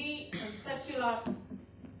we as secular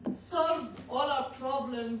solved all our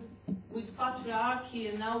problems with patriarchy,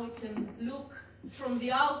 and now we can look from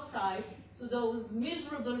the outside to those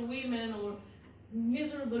miserable women or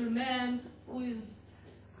miserable men who is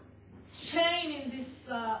chained in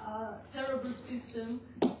this terrible system,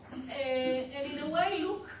 and in a way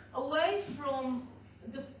look away from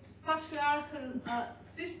the patriarchal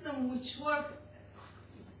system which work,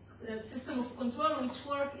 system of control which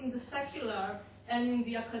work in the secular and in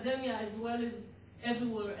the academia as well as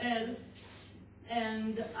everywhere else.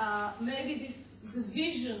 And maybe this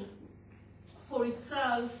division for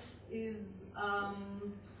itself is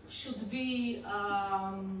should be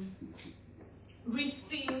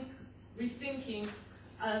rethinking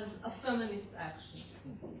as a feminist action.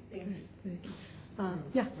 Thank you.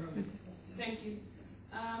 Yeah. Thank you.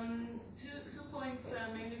 Two points,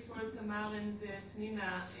 mainly for Tamar and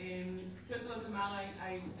Pnina. First of all, Tamar,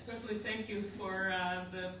 I personally thank you for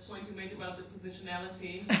the point you made about the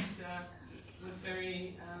positionality. It was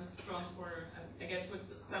very strong for, I guess, for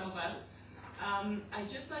some of us. I'd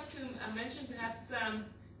just like to mention perhaps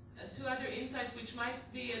two other insights which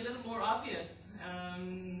might be a little more obvious,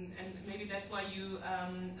 and maybe that's why you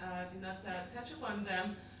did not touch upon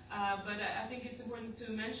them, but I think it's important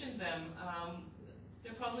to mention them.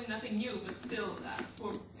 They're probably nothing new, but still,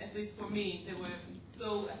 at least for me, they were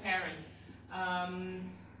so apparent. I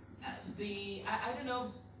don't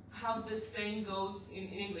know how this saying goes in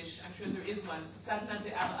English. I'm sure there is one. Sadna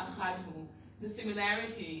de al-achadhu, the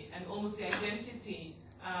similarity and almost the identity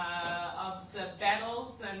of the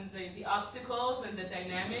battles and the obstacles and the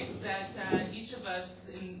dynamics that each of us,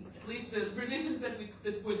 in at least the religions that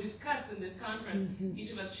were discussed in this conference,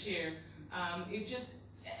 each of us share. It just,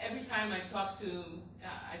 every time I talk to,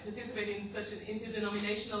 I participate in such an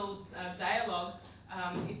interdenominational dialogue,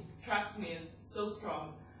 it strikes me as so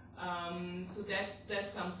strong. So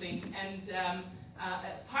that's something. And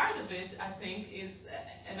part of it, I think, is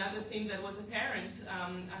another thing that was apparent,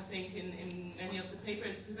 I think, in many of the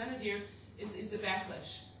papers presented here, is the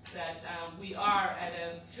backlash. That we are at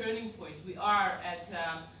a turning point. We are at,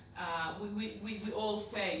 we all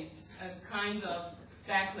face a kind of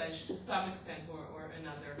backlash to some extent or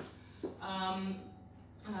another.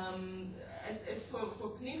 As for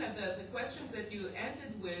Pnina, the questions that you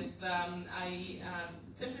ended with, I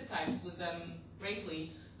sympathize with them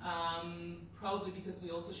greatly. Probably because we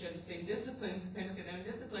also share the same discipline, the same academic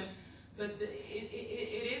discipline, but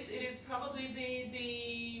it is probably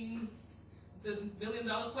the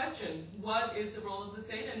million-dollar question: what is the role of the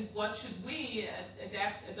state, and what should we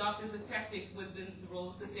adopt as a tactic within the role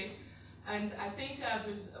of the state? And I think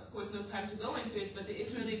there's, of course, no time to go into it, but the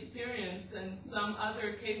Israeli experience and some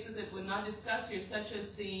other cases that were not discussed here, such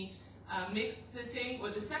as the mixed sitting or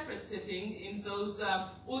the separate sitting in those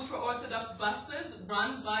ultra-Orthodox buses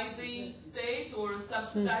run by the state or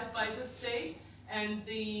subsidized by the state, and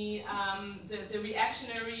the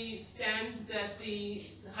reactionary stand that the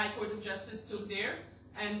High Court of Justice took there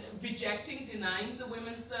and rejecting, denying the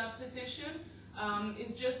women's petition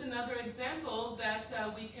is just another example that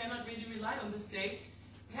we cannot really rely on the state.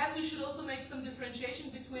 Perhaps we should also make some differentiation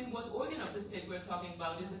between what organ of the state we're talking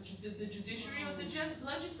about. Is it the judiciary or the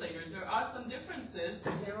legislature? There are some differences.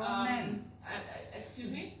 They're all men. Excuse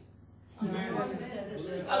me? Men.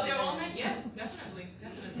 Oh, they're all men? Yes, definitely.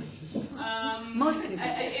 Mostly.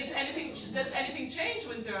 Does anything change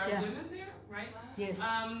when there are women there? Right? Yes.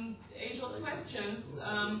 Age-old questions.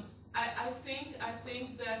 I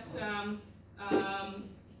think that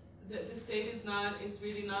the state is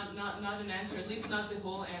really not an answer, at least not the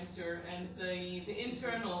whole answer, and the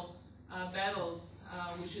internal battles,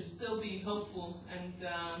 we should still be hopeful and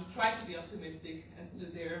try to be optimistic as to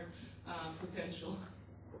their potential.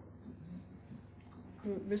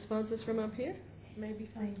 Responses from up here? Maybe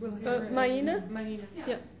first we'll hear Mayina?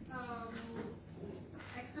 Yeah.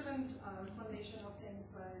 Excellent summation of things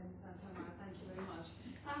by Tamar. Thank you very much.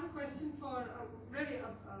 I have a question for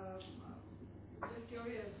just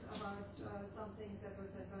curious about some things that were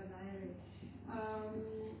said by Nayereh.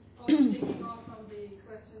 Also taking off from the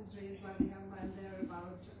questions raised by the young man there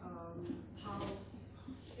about how,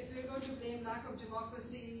 if we're going to blame lack of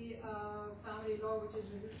democracy, family law which is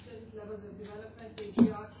resistant, levels of development,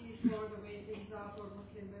 patriarchy for the way things are for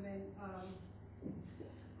Muslim women.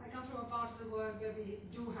 I come from a part of the world where we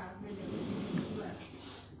do have millions of Muslims as well.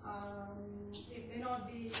 It may not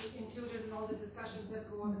be included in all the discussions that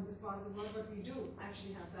go on in this part of the world, but we do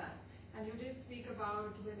actually have that. And you did speak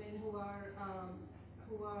about women who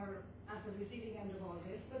who are at the receiving end of all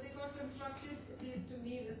this, but they got constructed, at least to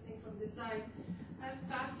me listening from this side, as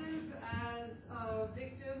passive as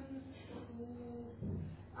victims who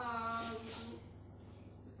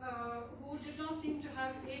did not seem to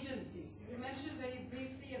have agency. You mentioned very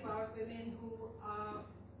briefly about women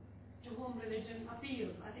to whom religion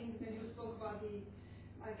appeals. I think when you spoke about the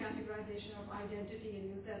categorization of identity, and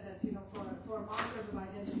you said that for markers of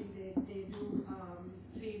identity, they do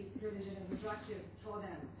feel religion is attractive for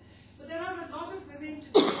them. But there are a lot of women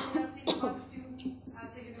today who have seen about students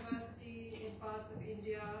at the university in parts of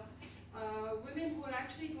India, women who are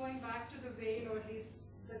actually going back to the veil, or at least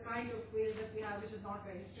the kind of veil that we have, which is not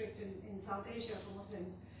very strict in South Asia for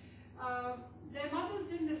Muslims. Their mothers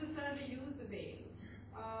didn't necessarily use the veil.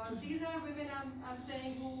 These are women, I'm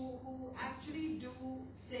saying, who actually do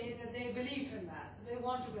say that they believe in that, so they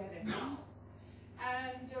want to wear it now.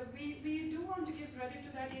 And we do want to give credit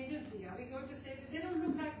to that agency. Are we going to say that they don't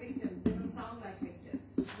look like victims, they don't sound like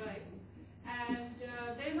victims, right? And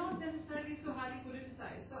they're not necessarily so highly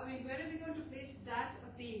politicized. So, I mean, where are we going to place that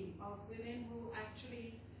appeal of women who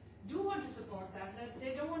actually do want to support that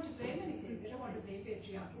they don't want to blame anything, they don't want to blame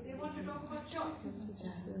patriarchy, they want to talk about choice.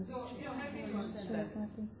 So, help me to understand that.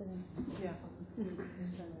 Yeah.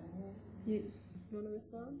 You want to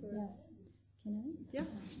respond? Or? Yeah. Can I? Yeah.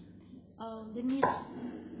 Let me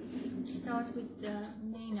start with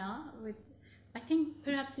Pnina. I think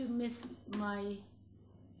perhaps you missed my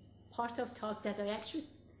part of talk that I actually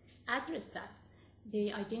addressed that,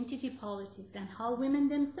 the identity politics and how women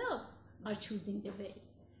themselves are choosing the veil.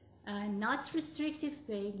 Not restrictive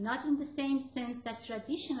veil, not in the same sense that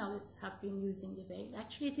traditionalists have been using the veil.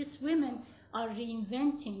 Actually, these women are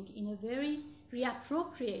reinventing in a very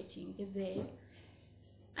reappropriating the veil.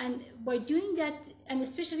 And by doing that, and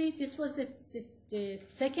especially this was the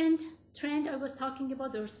second trend I was talking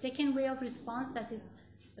about, or second way of response that is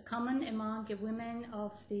common among women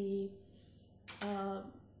of the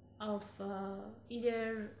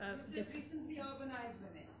recently urbanized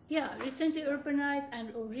women. Yeah, recently urbanized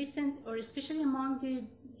or especially among the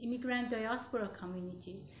immigrant diaspora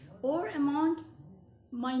communities, or among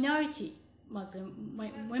minority Muslim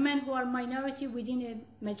women who are minority within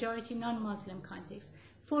a majority non-Muslim context,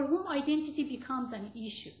 for whom identity becomes an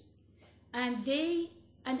issue. And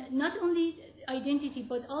not only identity,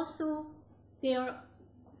 but also they are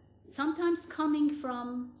sometimes coming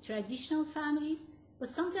from traditional families, but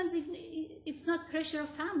sometimes it's not pressure of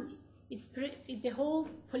family. It's the whole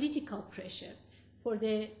political pressure for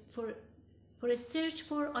a search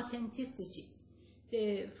for authenticity,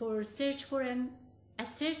 for search for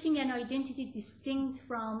asserting an identity distinct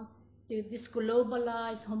from this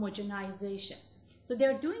globalized homogenization. So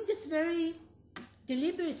they're doing this very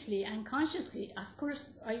deliberately and consciously. Of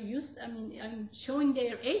course, I'm showing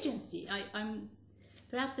their agency. I'm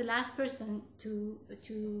perhaps the last person to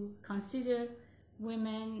consider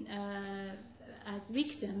women as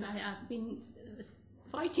victims. I've been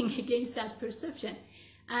fighting against that perception.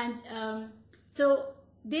 And so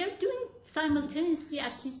they're doing simultaneously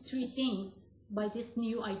at least three things by this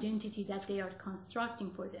new identity that they are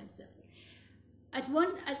constructing for themselves.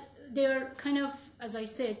 They're kind of, as I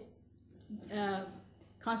said,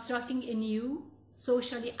 constructing a new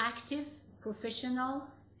socially active, professional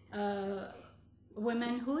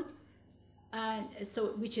womanhood,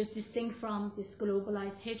 which is distinct from this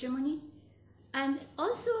globalized hegemony. And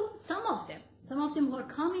also some of them who are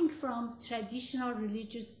coming from traditional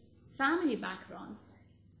religious family backgrounds,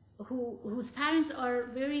 whose parents are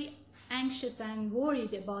very anxious and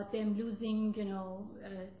worried about them losing,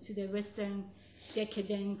 to the Western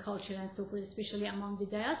decadent culture and so forth, especially among the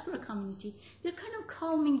diaspora community. They're kind of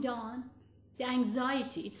calming down the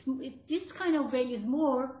anxiety. This kind of veil is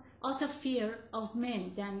more out of fear of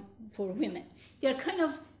men than for women. They're kind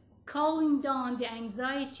of calming down the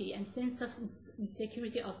anxiety and sense of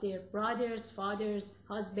insecurity of their brothers, fathers,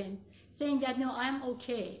 husbands, saying that, no, I'm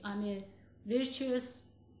okay. I'm a virtuous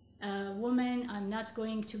woman. I'm not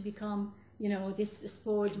going to become, this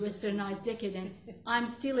sport, westernized, decadent. I'm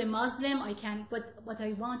still a Muslim. But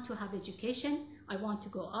I want to have education. I want to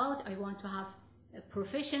go out. I want to have a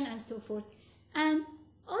profession and so forth. And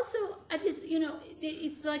also, at this,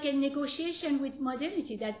 it's like a negotiation with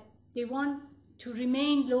modernity, that they want to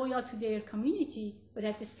remain loyal to their community, but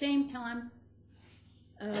at the same time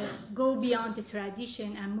go beyond the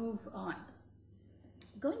tradition and move on.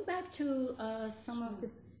 Going back to some of the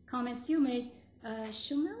comments you made,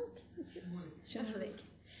 Shumalik?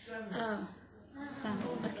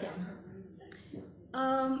 Okay.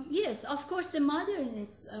 Yes, of course, the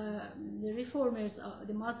modernists, the reformers,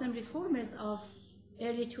 the Muslim reformers of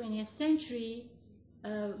early 20th century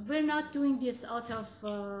we're not doing this out of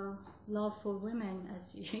love for women,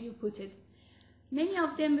 as you put it. Many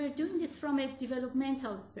of them were doing this from a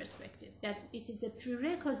developmentalist perspective, that it is a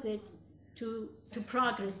prerequisite to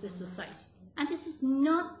progress the society. And this is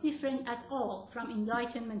not different at all from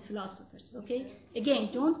Enlightenment philosophers, okay? Again,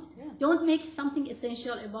 don't make something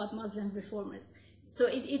essential about Muslim reformers. So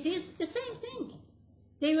it is the same thing.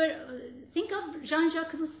 They were, think of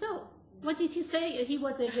Jean-Jacques Rousseau. What did he say? He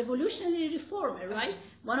was a revolutionary reformer, right?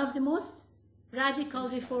 One of the most radical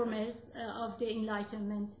reformers of the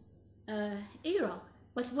Enlightenment era.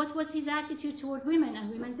 But what was his attitude toward women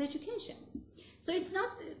and women's education? So it's not,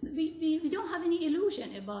 we don't have any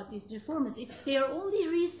illusion about these reformers. They are only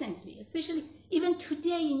recently, especially even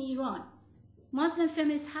today in Iran, Muslim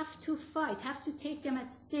feminists have to fight, have to take them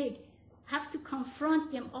at stake, have to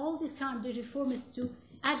confront them all the time, the reformers, to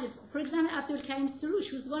address. For example, Abdul Karim Soroush,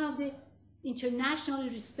 who's one of the internationally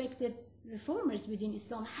respected reformers within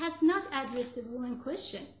Islam, has not addressed the women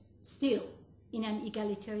question still in an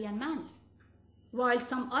egalitarian manner, while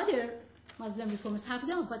some other Muslim reformers have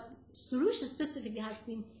done. But Soroush specifically has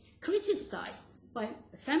been criticized by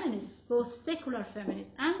feminists, both secular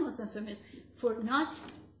feminists and Muslim feminists, for not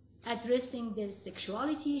addressing the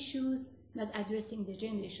sexuality issues, not addressing the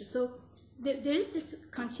gender issues. So there is this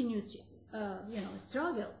continuous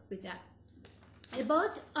struggle with that.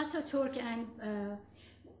 About Ataturk, and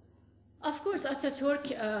of course Ataturk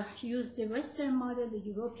used the Western model, the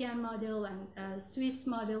European model, and Swiss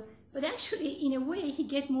model, but actually in a way he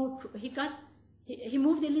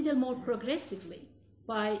moved a little more progressively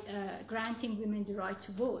by granting women the right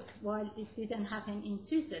to vote, while it didn't happen in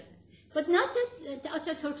Switzerland. But not that the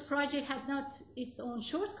Ataturk's project had not its own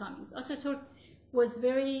shortcomings. Ataturk was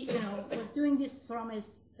was doing this from a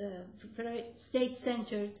very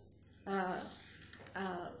state-centered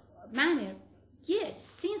manner. Yet,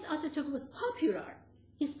 since Ataturk was popular,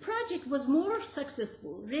 his project was more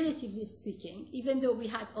successful, relatively speaking, even though we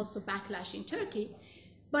had also backlash in Turkey.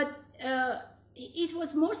 But it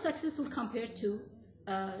was more successful compared to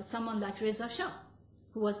someone like Reza Shah,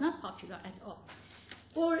 who was not popular at all.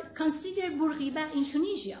 Or consider Bourguiba in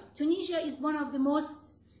Tunisia. Tunisia is one of the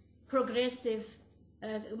most progressive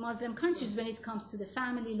Muslim countries when it comes to the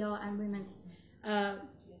family law and women's.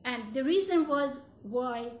 And the reason was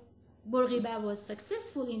why Bourguiba was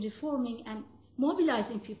successful in reforming and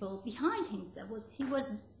mobilizing people behind himself was he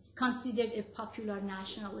was considered a popular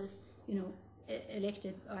nationalist,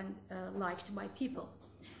 elected and liked by people.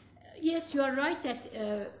 Yes, you are right that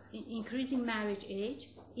increasing marriage age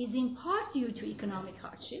is in part due to economic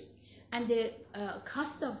hardship and the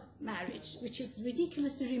cost of marriage, which is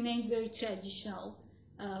ridiculously remained very traditional.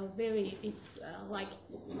 It's like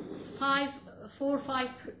 4 or 5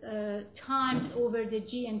 times over the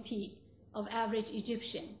GNP of average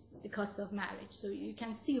Egyptian, the cost of marriage. So you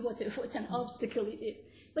can see what an obstacle it is.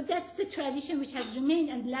 But that's the tradition which has remained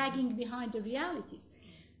and lagging behind the realities.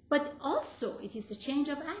 But also it is the change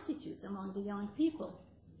of attitudes among the young people.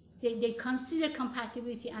 They consider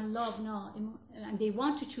compatibility and love now, and they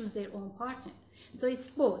want to choose their own partner. So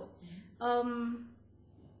it's both.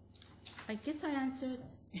 I guess I answered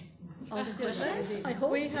all the questions. I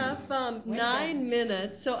hope. We have 9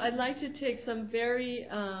 minutes, so I'd like to take some very...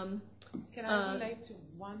 Can I relate to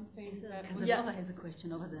one thing that... Kazakhova has a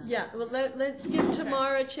question over there. Yeah, well, let's give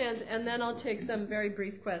Tamar a chance, and then I'll take some very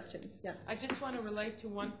brief questions. Yeah. I just want to relate to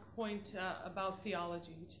one point about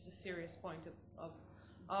theology, which is a serious point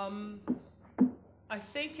I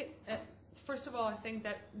think, first of all, I think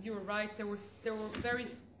that you were right. There were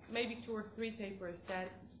maybe 2 or 3 papers that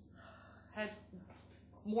had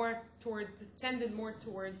tended more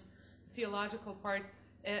towards theological part.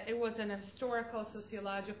 It was an historical,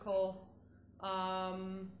 sociological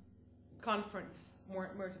conference,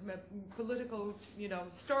 more political,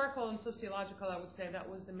 historical and sociological. I would say that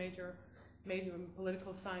was the major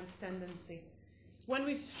political science tendency. When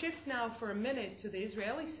we shift now for a minute to the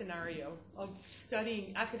Israeli scenario of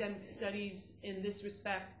studying academic studies in this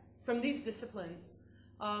respect from these disciplines,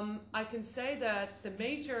 I can say that the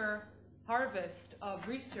major harvest of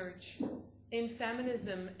research in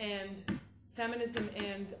feminism and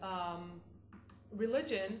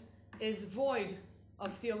religion is void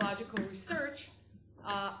of theological research,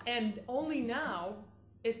 and only now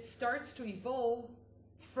it starts to evolve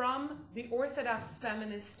from the Orthodox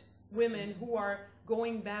feminist women who are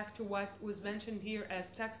going back to what was mentioned here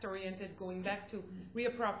as text-oriented, going back to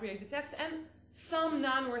reappropriate the text, and some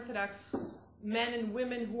non-Orthodox men and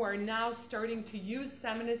women who are now starting to use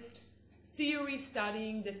feminist theory,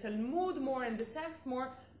 studying the Talmud more and the text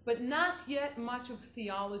more, but not yet much of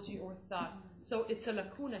theology or thought. So it's a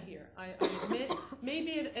lacuna here, I admit.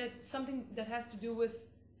 Maybe it's something that has to do with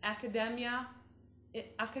academia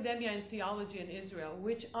and theology in Israel,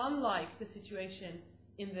 which, unlike the situation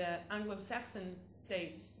in the Anglo-Saxon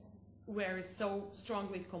states, where it's so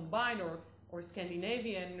strongly combined, or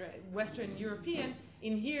Scandinavian, Western European,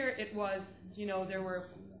 in here it was, you know,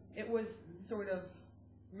 it was sort of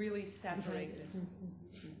really separated.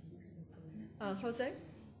 Jose?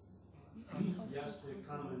 Just a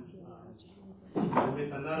comment on the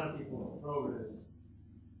meta-narrative of progress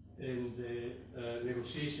and the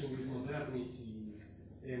negotiation with modernity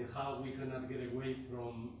and how we cannot get away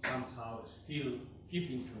from somehow still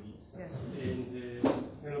keeping to it. Yes. And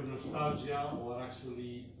kind of nostalgia, or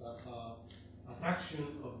actually attraction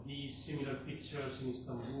of these similar pictures in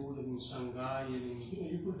Istanbul and in Shanghai, and in,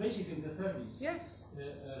 you could basically in the 30s. Yes.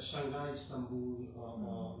 Shanghai, Istanbul,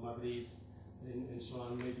 Madrid, and so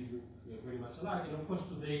on, maybe look very much alike. And of course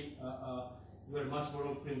today we're much more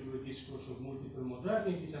open to a discourse of multiple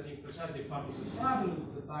modernities. I think precisely part of the problem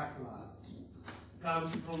of the backlash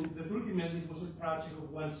comes from that ultimately it was a project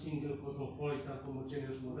of one single cosmopolitan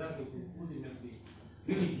homogeneous modernity that ultimately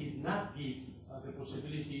really did not give the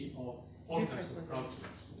possibility of all kinds of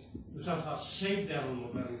cultures to somehow shape their own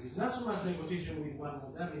modernities. Not so much negotiation with one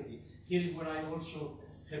modernity. Here is where I also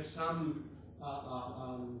have some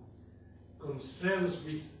concerns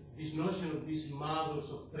with this notion of these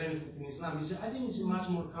models of trends within Islam. I think it's much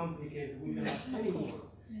more complicated. We cannot anymore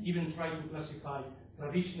even try to classify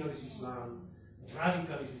traditionalist Islam,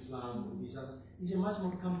 radicalist Islam, these other. It's much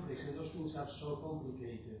more complex, and those things are so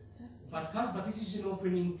complicated. But this is an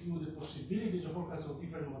opening to the possibilities of all kinds of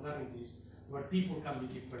different modernities, where people can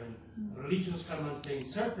be different, religions can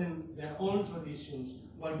maintain their own traditions,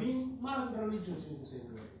 while being modern religions in the same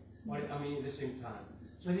way, at the same time.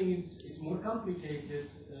 So I think it's more complicated,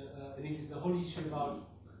 and it is the whole issue about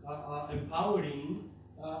empowering,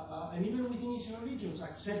 and even within Israeli religions,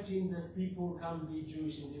 accepting that people can be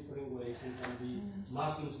Jewish in different ways and can be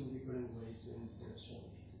Muslims in different ways, and so on.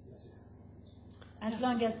 As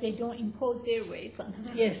long as they don't impose their ways on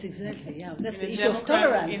them. Yes, exactly. Yeah, that's In the a issue of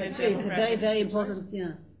tolerance. in a Actually, it's a very, very important.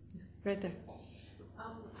 Yeah. Right there.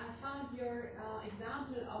 I found your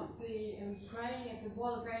example of the praying at the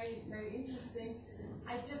wall very, very interesting.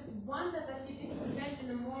 I just wonder that you didn't present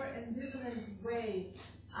in a more ambivalent way,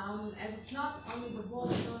 as it's not only the wall,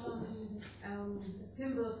 it's not only a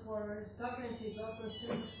symbol for sovereignty, it's also a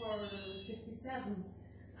symbol for 67.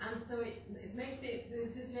 And so it makes the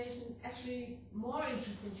situation actually more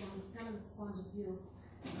interesting from a feminist point of view.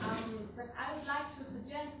 But I would like to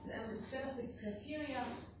suggest, instead of the criteria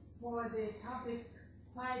for the public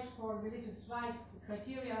fight for religious rights, the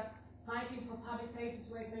criteria fighting for public places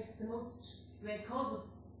where it makes where it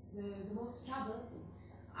causes the most trouble,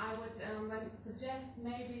 I would suggest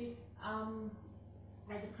maybe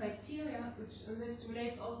as a criteria, and this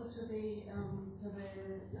relates also to the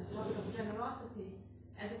topic of generosity,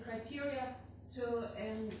 as a criteria to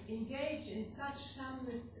engage in such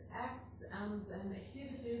feminist acts and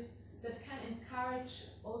activities that can encourage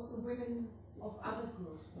also women of other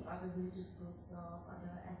groups, of other religious groups, or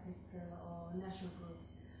other ethnic or national groups.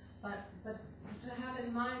 But to have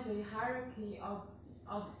in mind the hierarchy of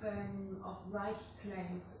rights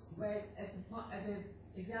claims, where at the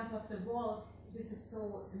example of the wall, this is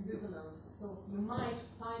so ambivalent. So you might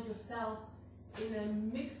find yourself in a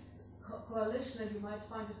mixed coalition, and you might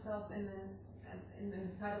find yourself in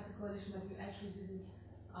the side of the coalition that you actually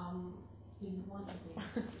didn't want to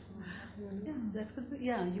be. Yeah, that could be.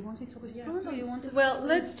 Yeah, you want me to respond, or you want to? Well,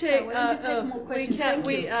 let's take. Why don't you take more We questions? can't.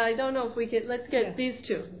 Thank you. I don't know if we can. Let's get these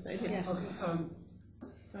two right here. Yeah.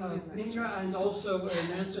 Pnina, and also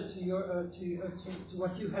in answer to your to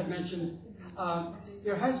what you had mentioned,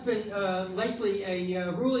 there has been lately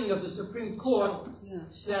a ruling of the Supreme Court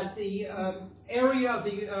that the area of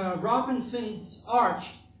the Robinson's Arch,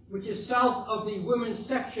 which is south of the women's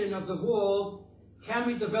section of the wall, can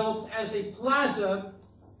be developed as a plaza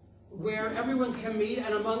where everyone can meet,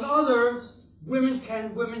 and among others, women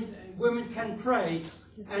can pray.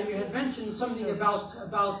 And you had mentioned something about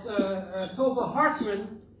Tova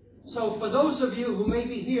Hartman. So for those of you who may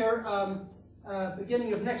be here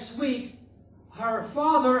beginning of next week, her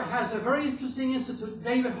father has a very interesting institute,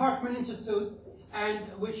 David Hartman Institute, and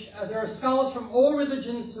which there are scholars from all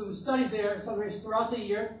religions who study there throughout the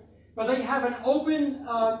year. But they have an open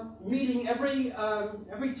meeting every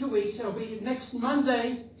 2 weeks. It'll be next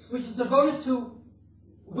Monday, which is devoted to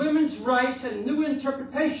women's rights and new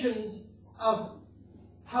interpretations of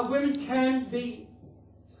how women can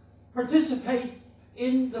participate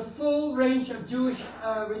in the full range of Jewish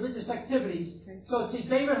religious activities. So it's the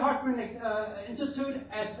David Hartman Institute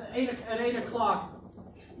at 8 o'clock.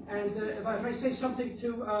 And if I may say something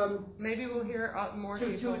to... maybe we'll hear more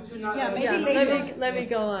people. Let me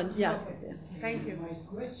go on. Yeah. Okay. Thank you. My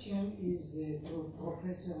question is to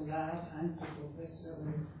Professor Lahav and to Professor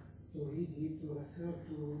Tohidi to refer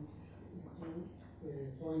to two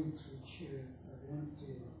points which I want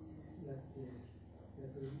that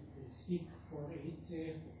we speak for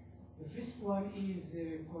it. The first one is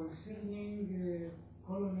concerning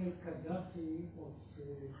Colonel Gaddafi of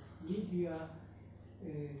Libya,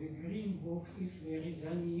 the Green Book, if there is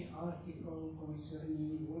any article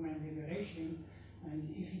concerning women liberation, and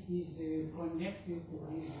if it is connected to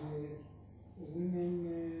his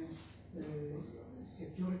women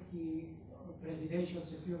security, presidential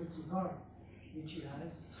security guard, which he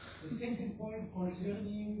has. The second point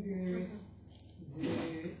concerning the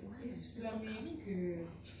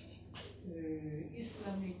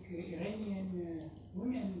Islamic Iranian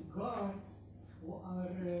women guard who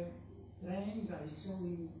are trained. I saw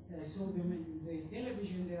them in the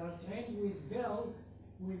television. They are trained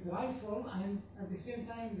with rifle, and at the same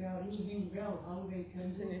time they are using bell. How they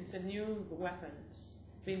can? It's a new weapon. It's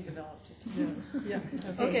being developed. Yeah.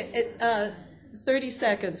 Okay. 30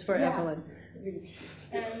 seconds for Evelyn.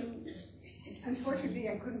 Unfortunately,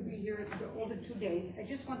 I couldn't be here all the 2 days. I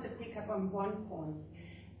just want to pick up on one point,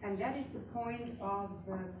 and that is the point of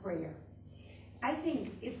prayer. I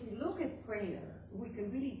think if we look at prayer, we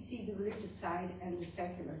can really see the religious side and the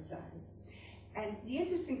secular side. And the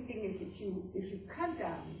interesting thing is, if you cut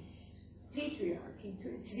down patriarchy to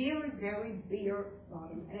its very, very bare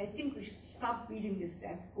bottom, and I think we should stop beating this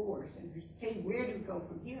dead horse and we should say, where do we go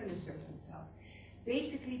from here, and assert ourselves.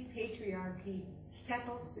 Basically, patriarchy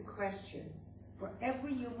settles the question for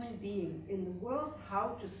every human being in the world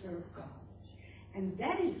how to serve God. And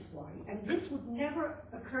that is why, and this would never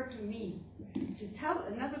occur to me, to tell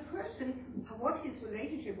another person what his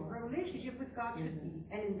relationship or her relationship with God should be.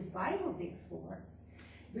 And in the Bible, therefore,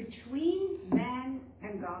 between man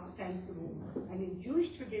and God stands the woman. And in Jewish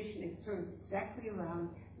tradition, it turns exactly around.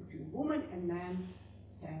 Between woman and man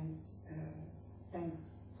stands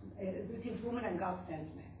between woman and God stands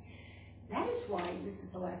man. That is why, this is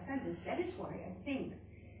the last sentence, that is why I think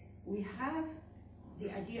we have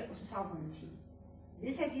the idea of sovereignty.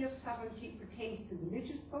 This idea of sovereignty pertains to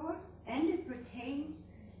religious thought, and it pertains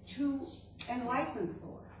to Enlightenment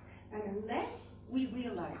thought. And unless we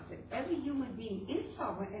realize that every human being is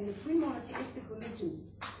sovereign, and the three monotheistic religions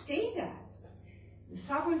say that, the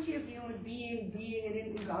sovereignty of the human being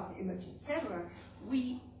in God's image, etc.,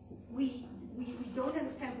 we don't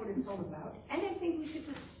understand what it's all about. And I think we should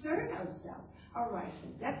assert ourselves, our rights.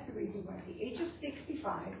 And that's the reason why at the age of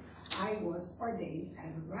 65, I was ordained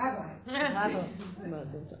as a rabbi.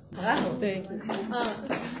 Bravo. Thank you.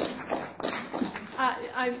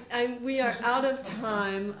 We are out of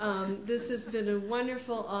time. This has been a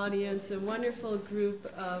wonderful audience, a wonderful group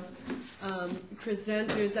of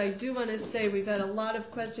presenters. I do want to say we've had a lot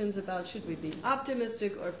of questions about should we be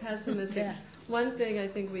optimistic or pessimistic. Yeah. One thing I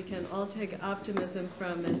think we can all take optimism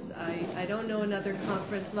from is I don't know another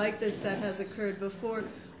conference like this that has occurred before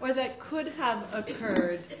or that could have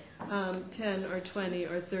occurred 10 or 20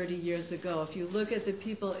 or 30 years ago. If you look at the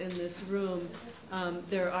people in this room,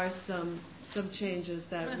 there are some changes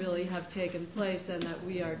that really have taken place and that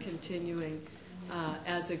we are continuing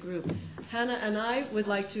as a group. Hannah and I would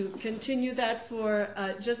like to continue that for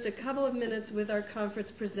just a couple of minutes with our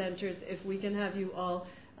conference presenters, if we can have you all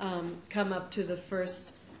come up to the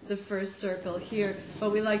first circle here.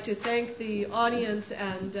 But we'd like to thank the audience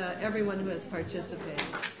and everyone who has participated.